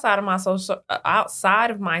he's outside of my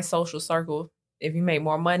social circle. If he make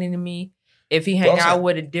more money than me, if he hang out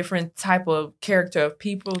with a different type of character of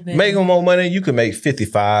people, then making more money, you can make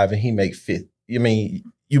 55 and he make 50. You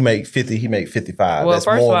mean you make 50, he make 55. Well, that's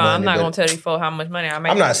first more of all, money, I'm not gonna tell you for how much money I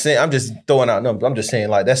make. I'm not saying. I'm just throwing out numbers. I'm just saying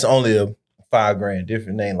like that's only a $5,000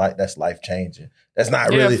 difference. Ain't like that's life changing. That's not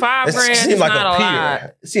really $5,000. It seems like a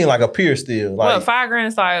peer. It seems like a peer still. Like, what, $5,000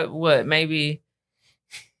 is like what? Maybe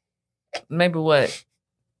what?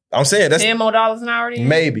 I'm saying that's $10 more an hour.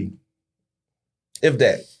 Maybe, if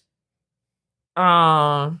that.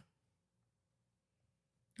 I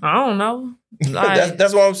don't know. Like,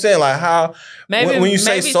 that's what I'm saying. Like how maybe when you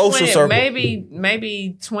say social 20, circle,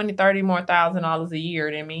 maybe $20-30 more a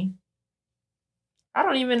year than me. I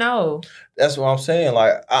don't even know. That's what I'm saying.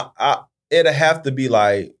 Like it'll have to be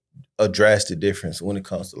like a drastic difference when it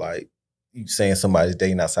comes to like you saying somebody's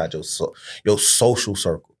dating outside your social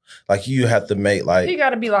circle. Like you have to make like he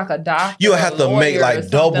got to be like a doctor. You have to make like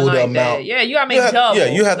double the amount. Yeah, you got to make double. Yeah,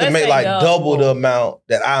 you have to make like double the amount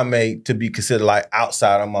that I make to be considered like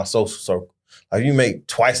outside of my social circle. Like you make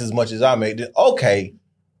twice as much as I make, then okay.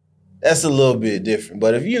 That's a little bit different.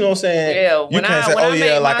 But if you know what I'm saying, you can't say, oh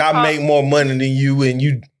yeah, like I make more money than you and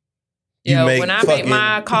you make when I make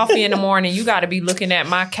my coffee in the morning, you got to be looking at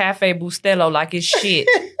my Cafe Bustelo like it's shit.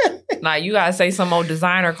 Like you got to say some old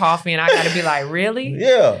designer coffee and I got to be like, really?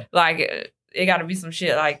 Yeah. Like it got to be some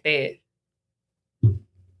shit like that.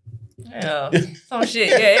 Yeah, some shit.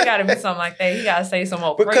 Yeah, it got to be something like that. He got to say some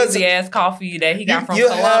old crazy ass coffee that he got from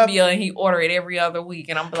Colombia and he order it every other week.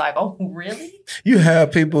 And I'm like, oh, really? You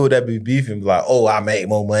have people that be beefing like, oh, I make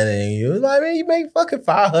more money than you. It's like, man, you make fucking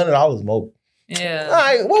 $500 more. Yeah. All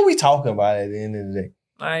right, what are we talking about at the end of the day?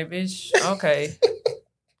 Like, bitch, okay.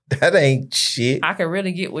 That ain't shit. I can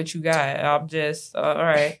really get what you got. I'm just, all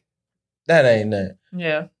right. That ain't nothing.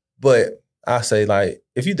 Yeah. But I say, like,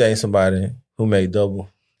 if you date somebody who made double.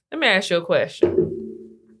 Let me ask you a question.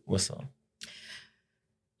 What's up?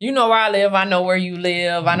 You know where I live. I know where you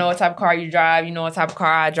live. I know what type of car you drive. You know what type of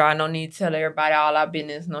car I drive. No need to tell everybody all our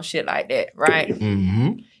business. No shit like that, right?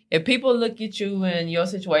 Mm-hmm. If people look at you and your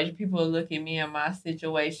situation, people look at me and my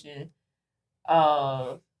situation.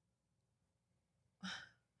 How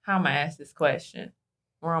am I ask this question?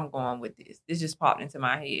 Where I'm going with this? This just popped into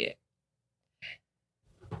my head.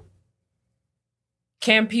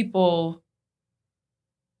 Can people?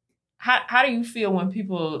 How do you feel when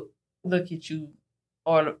people look at you,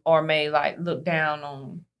 or may like look down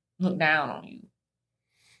on you?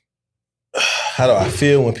 How do I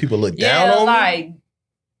feel when people look down on like, me?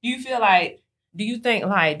 Do you think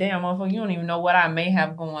like, damn, motherfucker, you don't even know what I may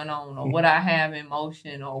have going on or what I have in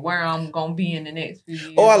motion or where I'm gonna be in the next few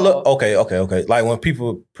years? Oh, I look okay. Like when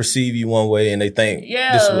people perceive you one way and they think,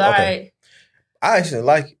 okay. I actually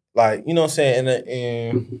like you know what I'm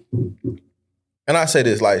saying, and I say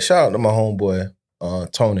this, like, shout out to my homeboy,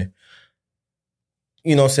 Tony.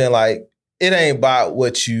 You know what I'm saying? Like, it ain't about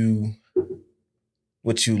what you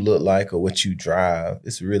look like or what you drive.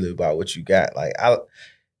 It's really about what you got. Like,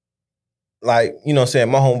 you know what I'm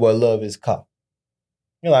saying? My homeboy love his car.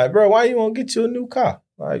 You're like, bro, why you want to get you a new car?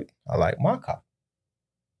 Like, I like my car.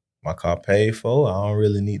 My car paid for. I don't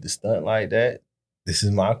really need to stunt like that. This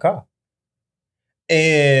is my car.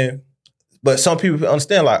 But some people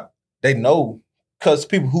understand, like, they know, because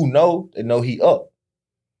people who know, they know he up.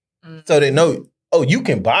 So they know, oh, you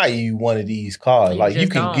can buy you one of these cars. Like, you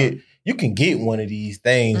can get one of these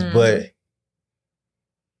things, but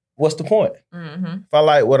what's the point? If I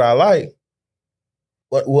like what I like,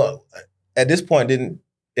 what at this point,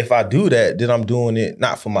 if I do that, then I'm doing it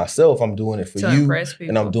not for myself, I'm doing it for you,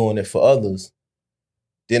 and I'm doing it for others.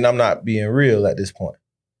 Then I'm not being real at this point.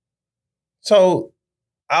 So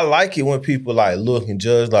I like it when people like look and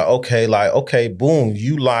judge, like, okay, boom,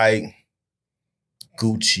 you like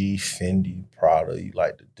Gucci, Fendi, Prada, you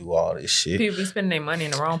like to do all this shit. People be spending their money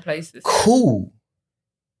in the wrong places. Cool.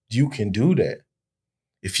 You can do that.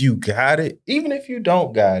 If you got it, even if you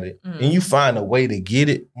don't got it, and you find a way to get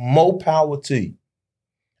it, more power to you.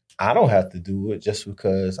 I don't have to do it just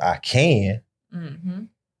because I can.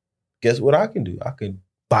 Guess what I can do? I can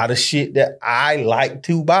buy the shit that I like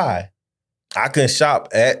to buy. I can shop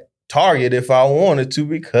at Target if I wanted to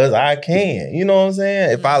because I can. You know what I'm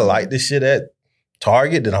saying? If I like the shit at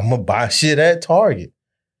Target, then I'm going to buy shit at Target.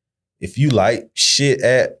 If you like shit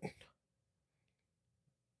at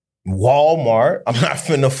Walmart, I'm not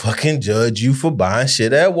finna fucking judge you for buying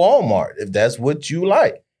shit at Walmart. If that's what you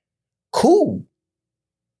like, cool.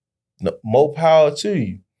 No, more power to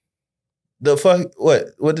you. The fuck,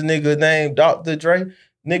 what the nigga named Dr. Dre?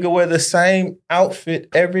 Nigga wear the same outfit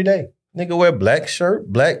every day. Nigga wear black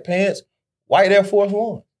shirt, black pants, white Air Force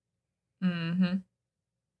One.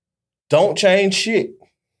 Don't change shit.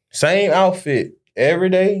 Same outfit every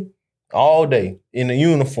day, all day, in a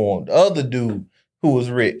uniform. The other dude who was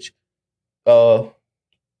rich, dude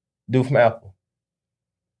from Apple.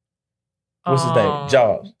 What's his name?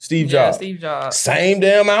 Jobs. Steve Jobs. Steve Jobs. Same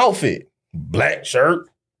damn outfit. Black shirt,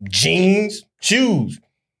 jeans, shoes.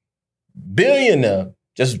 Billionaire.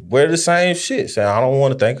 Just wear the same shit. Say, I don't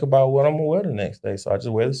want to think about what I'm going to wear the next day, so I just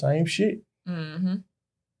wear the same shit.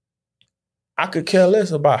 I could care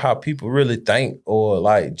less about how people really think or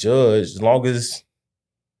like judge as long as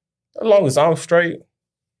I'm straight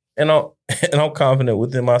and I'm confident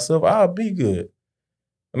within myself, I'll be good.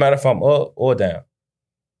 No matter if I'm up or down.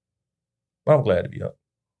 But I'm glad to be up.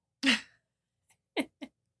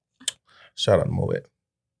 Shout out to Moet.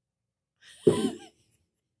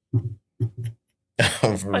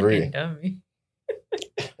 For real. Dummy.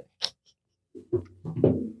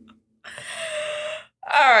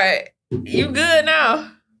 All right. You good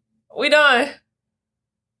now? We done?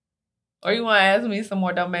 Or you want to ask me some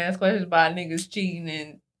more dumbass questions about niggas cheating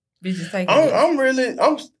and bitches taking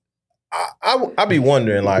I be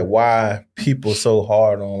wondering like why people so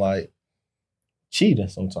hard on like cheating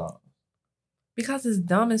sometimes. Because it's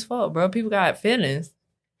dumb as fuck, bro. People got feelings.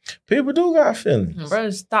 People do got feelings. Bro,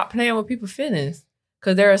 stop playing with people's feelings.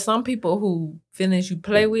 Because there are some people who feelings you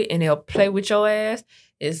play with and they'll play with your ass.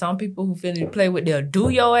 There's some people who feelings you play with, they'll do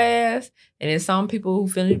your ass. And there's some people who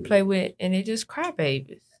feelings you play with and they just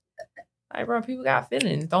crybabies. Like, bro, people got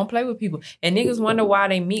feelings. Don't play with people. And niggas wonder why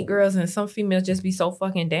they meet girls and some females just be so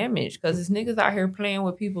fucking damaged. Because it's niggas out here playing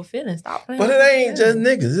with people's feelings. Stop playing with people's feelings. But it ain't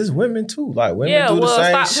just niggas. It's women too. Like, women do the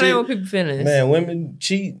same shit. Stop playing with people's feelings. Man, women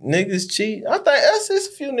cheat. Niggas cheat. I think it's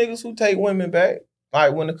a few niggas who take women back.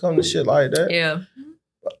 Like, when it comes to shit like that. Yeah.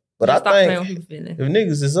 But I think if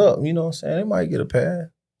niggas is up, you know what I'm saying, they might get a pass.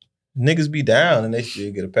 Niggas be down and they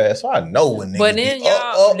still get a pass. So I know when niggas but then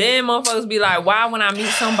then motherfuckers be like, why when I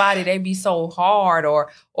meet somebody they be so hard,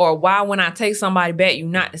 or why when I take somebody back you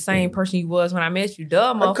not the same person you was when I met you?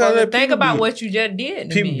 Duh, motherfucker. Think about what you just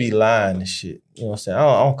did. People be lying and shit. You know what I'm saying?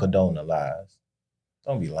 I don't condone the lies.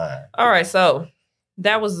 Don't be lying. All right, so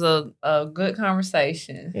that was a good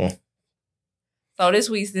conversation. Yeah. So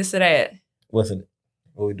this week's this or that. What's it?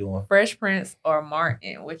 What we doing? Fresh Prince or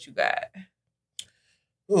Martin? What you got?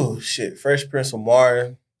 Oh, shit. Fresh Prince or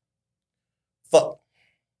Martin. Fuck.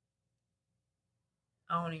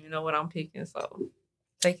 I don't even know what I'm picking, so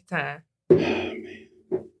take your time. Oh, man.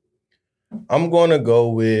 I'm going to go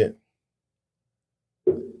with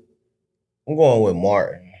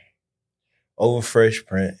Martin over Fresh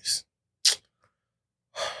Prince.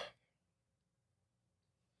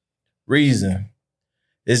 Reason.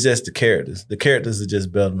 It's just the characters. The characters are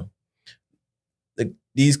just better.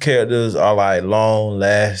 These characters are like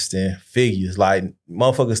long-lasting figures. Like,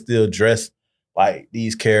 motherfuckers still dress like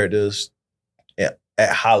these characters at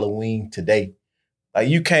Halloween today. Like,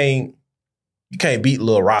 you can't beat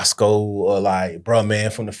Lil Roscoe or like Bruh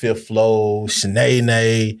Man from the Fifth Floor,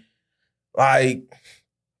 Shanae. Like,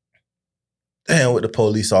 damn, with the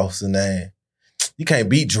police officer name. You can't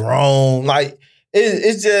beat Jerome. Like,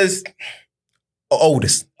 it's just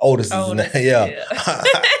Otis is the name. Yeah.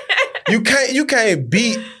 You can't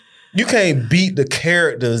beat the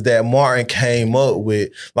characters that Martin came up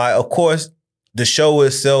with. Like, of course, the show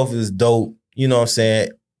itself is dope. You know what I'm saying?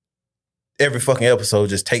 Every fucking episode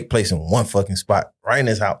just take place in one fucking spot, right in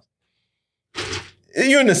his house.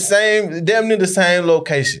 You're in damn near the same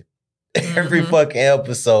location. Every fucking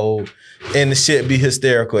episode, and the shit be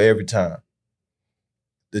hysterical every time.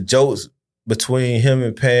 The jokes between him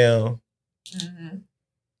and Pam.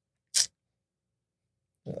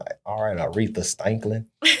 Like, all right, Aretha Franklin.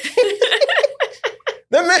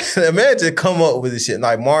 That man just come up with this shit.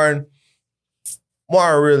 Like Martin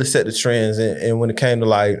really set the trends, and when it came to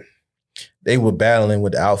like, they were battling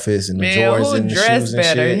with the outfits and the Jordans and the shoes and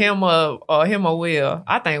better, shit. him or Will?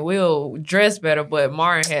 I think Will dressed better, but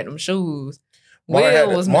Martin had them shoes. Martin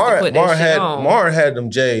had them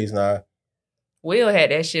J's now. Will had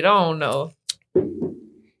that shit on though.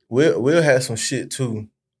 Will had some shit too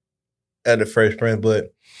at the Fresh Prince,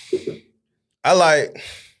 but I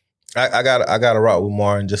gotta rock with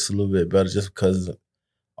Martin just a little bit better, just because of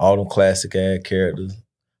all them classic ass characters.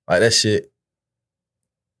 Like that shit.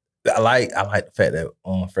 I like the fact that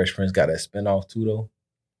Fresh Prince got that spinoff too though.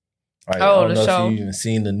 Like, I don't know if you even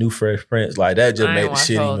seen the new Fresh Prince. Like that just made the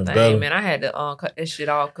shit even better. Man, I had to cut that shit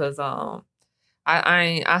off because I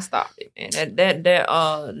stopped it, man. That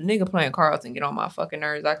nigga playing Carlton get on my fucking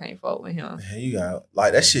nerves. I can't fuck with him. Man, you got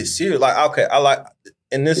like that shit serious. Like, okay, I like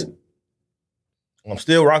in this. I'm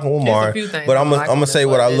still rocking with Martin, but I'm gonna say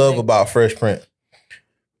what I love about Fresh Prince.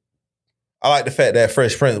 I like the fact that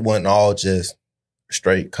Fresh Prince wasn't all just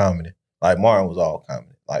straight comedy. Like Martin was all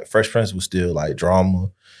comedy. Like Fresh Prince was still like drama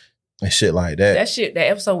and shit like that. That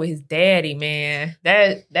episode with his daddy, man.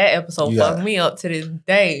 That episode fucked me up to this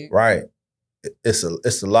day. Right. It's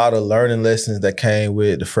a lot of learning lessons that came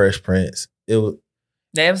with the Fresh Prince. It was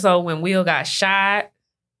the episode when Will got shot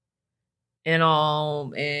and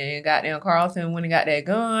goddamn Carlton when he got that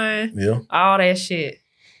gun. Yeah. All that shit.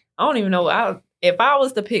 I don't even know. If I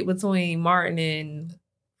was to pick between Martin and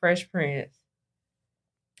Fresh Prince,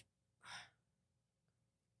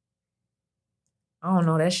 I don't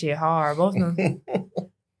know, that shit hard. Both of them.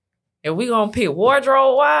 If we gonna pick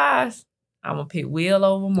wardrobe wise, I'm gonna pick Will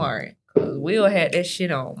over Martin. Cause Will had that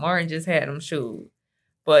shit on. Martin just had them shoes.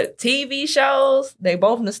 But TV shows, they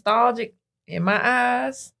both nostalgic in my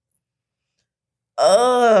eyes.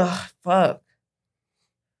 Fuck.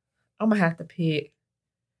 I'm gonna have to pick.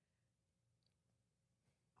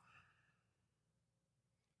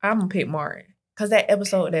 I'm gonna pick Martin. Cause that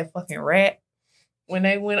episode of that fucking rat, when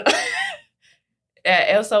they went that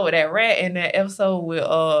episode with that rat and that episode with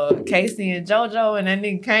Casey and JoJo and that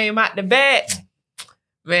nigga came out the back.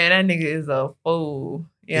 Man, that nigga is a fool.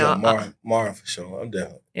 Yeah, Martin for sure. I'm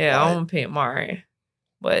definitely. Yeah, I'm gonna pick Martin.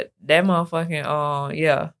 But that motherfucking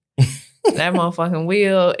that motherfucking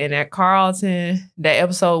Will and that Carlton, that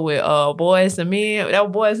episode with Boys and Men. That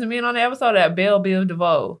was Boys and Men on the episode, that Belle Biv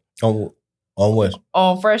DeVoe. On what?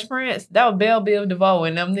 On Fresh Prince. That was Belle Biv DeVoe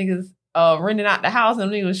and them niggas renting out the house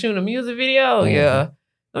and them niggas shooting a music video. Mm-hmm. Yeah.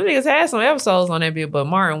 Them niggas had some episodes on that bit, but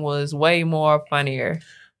Martin was way more funnier.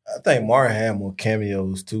 I think Martin had more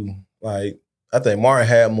cameos too. Like, I think Martin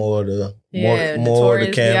had more of the more of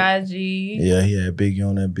the B.I.G. Yeah, he had Biggie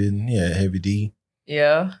on that bit. He had Heavy D.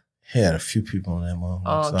 Yeah. He had a few people on that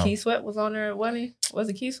motherfucker. Keith Sweat was on there, wasn't he? Was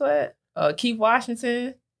it Keith Sweat? Keith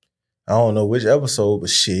Washington. I don't know which episode, but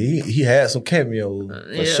shit, he had some cameos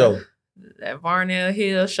for sure. That Varnell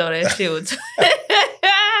Hill show, that shit was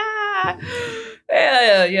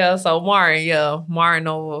yeah. So Martin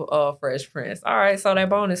over Fresh Prince. All right, so that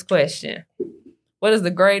bonus question. What is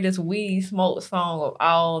the greatest weed smoke song of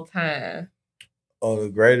all time? Oh, the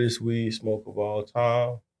greatest weed smoke of all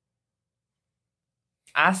time?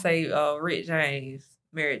 I say Rick James,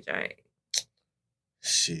 Mary Jane.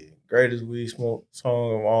 Shit. Greatest weed smoke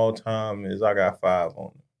song of all time is I Got Five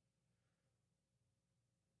on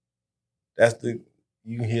it.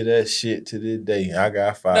 You can hear that shit to this day. I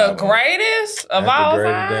Got Five. The greatest of all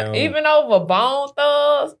time? Even over Bone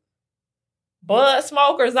Thugs? Bud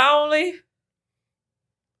Smokers only?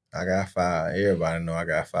 I Got Five. Everybody know I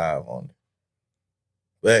Got Five on it.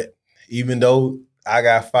 But even though I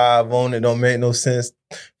Got Five on it don't make no sense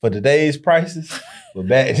for today's prices, but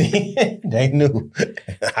back then, they knew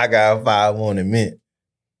I Got Five on it meant.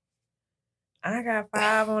 I Got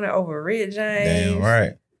Five on it over Rick James. Damn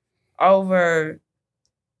right. Over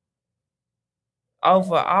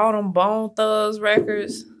all them Bone Thugs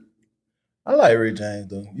records. I like Rick James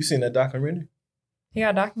though. You seen that documentary? He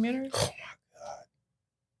got a documentary? Oh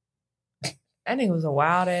my God. That nigga was a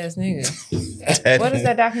wild ass nigga. What What is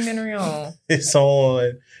that documentary on? It's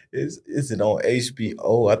on. Is it on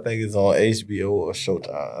HBO? I think it's on HBO or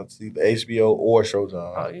Showtime. It's either HBO or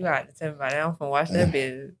Showtime. Oh, you got to tell me about that. I'm finna watch that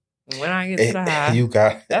bitch when I get to the high. You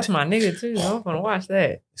got. That's my nigga too. I'm finna watch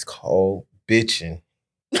that. It's called Bitching.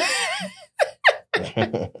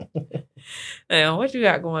 Man, what you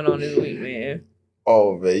got going on this week, man?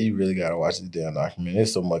 Oh man, you really gotta watch this damn documentary.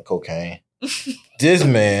 There's so much cocaine. This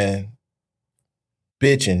man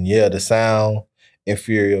bitching, yeah, the sound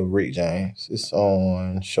inferior of Rick James. It's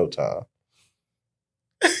on Showtime.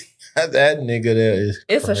 That nigga there is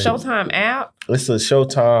It's crazy. a Showtime app? It's a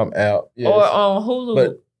Showtime app. Yes. Or on Hulu.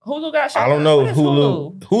 But Hulu got Showtime. I don't know. What is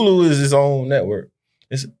Hulu. Hulu is his own network.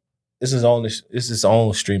 It's his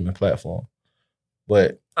own streaming platform.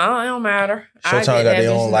 But it don't matter. Showtime got their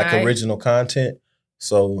own like original content.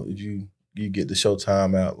 So if you get the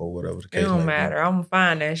Showtime app or whatever the case. It don't matter. I'm gonna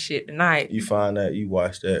find that shit tonight. You find that, you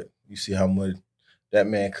watch that, you see how much that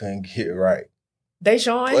man couldn't get right. They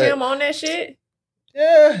showing him on that shit?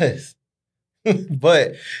 Yes.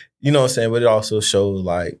 But you know what I'm saying? But it also shows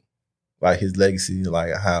like his legacy,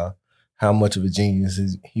 like how much of a genius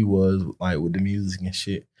he was like with the music and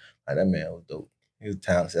shit. Like that man was dope. He was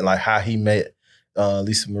talented. And like how he met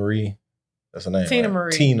Lisa Marie. That's her name. Tina right?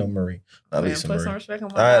 Marie. Tina Marie. Not Man, Lisa put Marie. some respect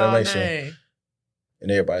on All right, I'll my make sure. name.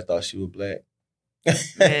 And everybody thought she was black. Man,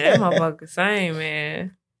 that motherfucker same,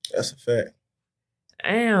 man. That's a fact.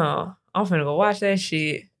 Damn. I'm finna go watch that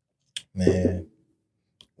shit. Man,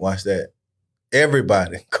 watch that.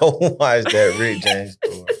 Everybody, go watch that Rick James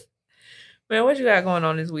story. Man, what you got going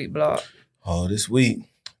on this week, Block? Oh, this week,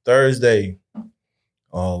 Thursday,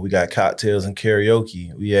 we got cocktails and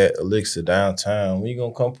karaoke. We at Elixir downtown. We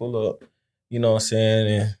gonna come pull up, you know what I'm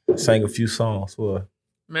saying, and sing a few songs for us.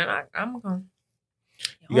 Man, I'm gonna.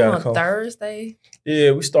 You gotta on come. Thursday?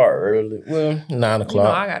 Yeah, we start early. Well, 9 o'clock. You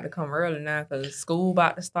know, I got to come early now because school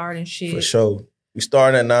about to start and shit. For sure. We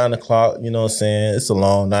start at 9 o'clock, you know what I'm saying? It's a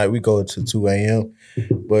long night. We go to 2 a.m.,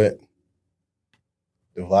 but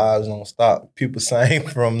the vibes don't stop. People sing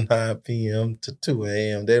from 9 p.m. to 2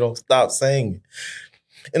 a.m. They don't stop singing.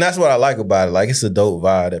 And that's what I like about it. Like, it's a dope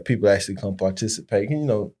vibe that people actually come participate.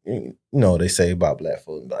 You know, they say about black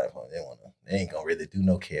folks, they ain't gonna really do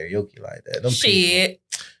no karaoke like that.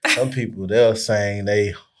 Some people, they'll sing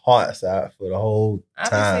they hearts out for the whole time.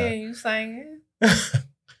 I be seeing you singing.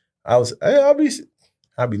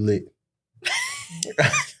 I'll be lit.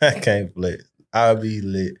 I can't flex. I'll be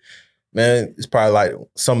lit. Man, it's probably like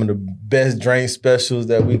some of the best drink specials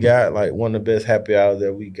that we got, like one of the best happy hours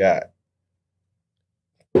that we got.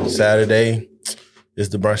 Saturday is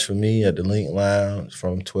the brunch for me at the Link Lounge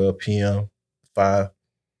from 12 p.m.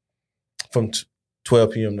 From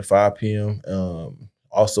 12 p.m. to 5 p.m.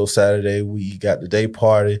 Also Saturday, we got the day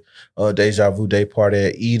party, Deja Vu day party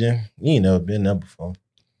at Eden. You ain't never been there before.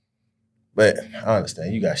 But I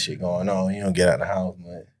understand you got shit going on. You don't get out of the house,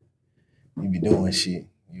 but you be doing shit.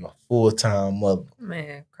 You a full-time mother.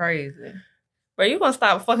 Man, crazy. Bro, you gonna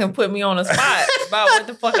stop fucking putting me on the spot about what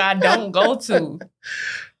the fuck I don't go to.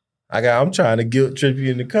 I'm trying to guilt trip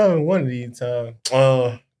you into coming one of these times.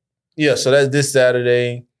 Yeah, so that's this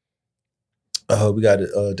Saturday. We got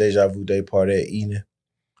a Deja Vu day party at Eden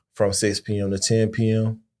from 6 p.m. to 10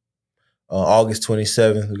 p.m. August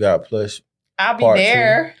 27th, we got Plush. I'll be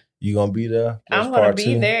there. 2. You gonna be there? Plush I'm gonna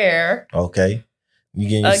be there. Okay. You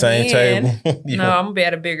getting your same table? No, I'm gonna be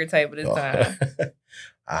at a bigger table this time.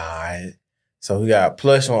 All right. So we got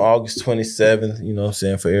Plush on August 27th, you know what I'm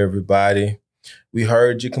saying, for everybody. We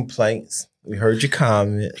heard your complaints. We heard your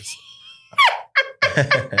comments.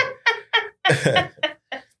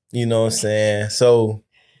 You know what I'm saying? So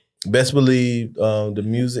best believe the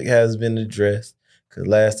music has been addressed because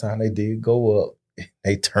last time they did go up,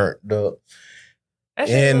 they turned up.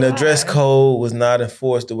 And the dress code was not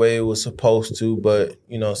enforced the way it was supposed to, but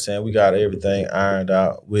you know what I'm saying? We got everything ironed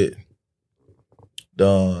out with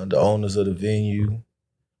the owners of the venue.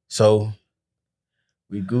 So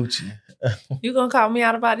we Gucci. You gonna call me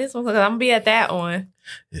out about this one? Because I'm gonna be at that one.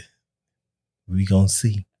 We gonna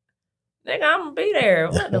see. Nigga, I'm gonna be there.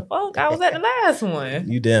 What the fuck? I was at the last one.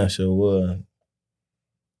 You damn sure was.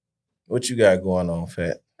 What you got going on,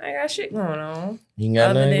 Fat? I ain't got shit going on. You ain't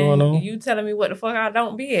got nothing going on? You telling me what the fuck I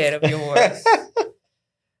don't be at of yours.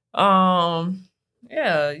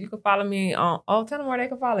 Yeah, you can follow me on. Oh, tell them where they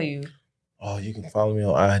can follow you. Oh, you can follow me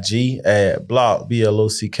on IG at block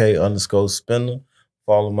BLOCK_spinner.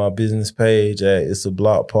 Follow my business page at It's a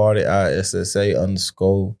Block Party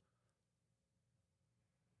ISSA_block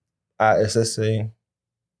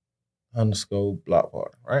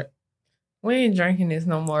party, right? We ain't drinking this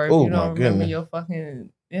no more. If Oh, you don't my remember goodness. your fucking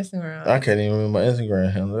Instagram. I can't even remember my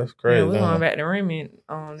Instagram handle. That's crazy. Yeah, we're going back to Remy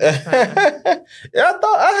this time. Yeah, I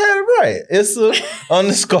thought I had it right. It's a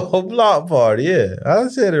underscore block party. Yeah, I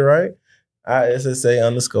said it right. ISSA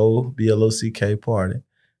underscore BLOCK party.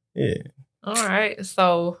 Yeah. All right.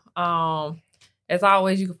 So, as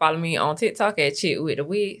always, you can follow me on TikTok at Chick with the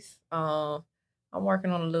Wigs. I'm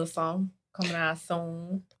working on a little song coming out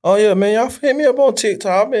soon. Oh yeah, man, y'all hit me up on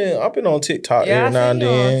TikTok. I've been on TikTok every now and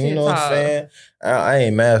then. You know what I'm saying? I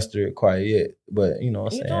ain't mastered it quite yet, but you know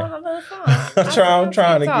what I'm saying. Doing a little song. I'm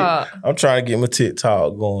trying to get my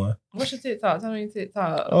TikTok going. What's your TikTok? Tell me your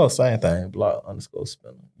TikTok. Oh, same thing. Block underscore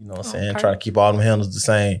spinner. You know what I'm saying? Try to keep all them handles the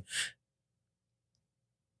same.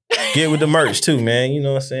 Get with the merch too, man. You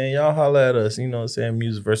know what I'm saying? Y'all holler at us. You know what I'm saying?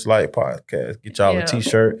 Music vs. Light podcast. Get y'all a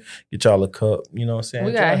t-shirt. Get y'all a cup. You know what I'm saying?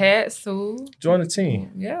 We got hats too. Join the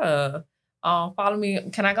team. Yeah. Follow me.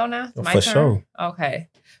 Can I go now? My turn? Sure. Okay.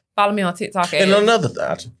 Follow me on TikTok. And another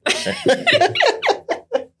thing.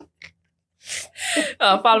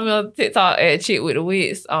 Follow me on TikTok at Chick with the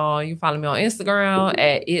Wigs. You follow me on Instagram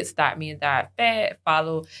at it's.me.fat.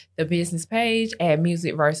 Follow the business page at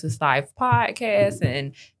Music vs. Life Podcast.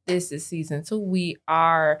 And this is season 2. We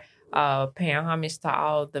are paying homage to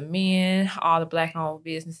all the men. All the Black-owned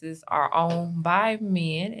businesses are owned by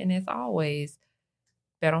men. And as always,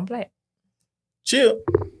 bet on Black. Chill.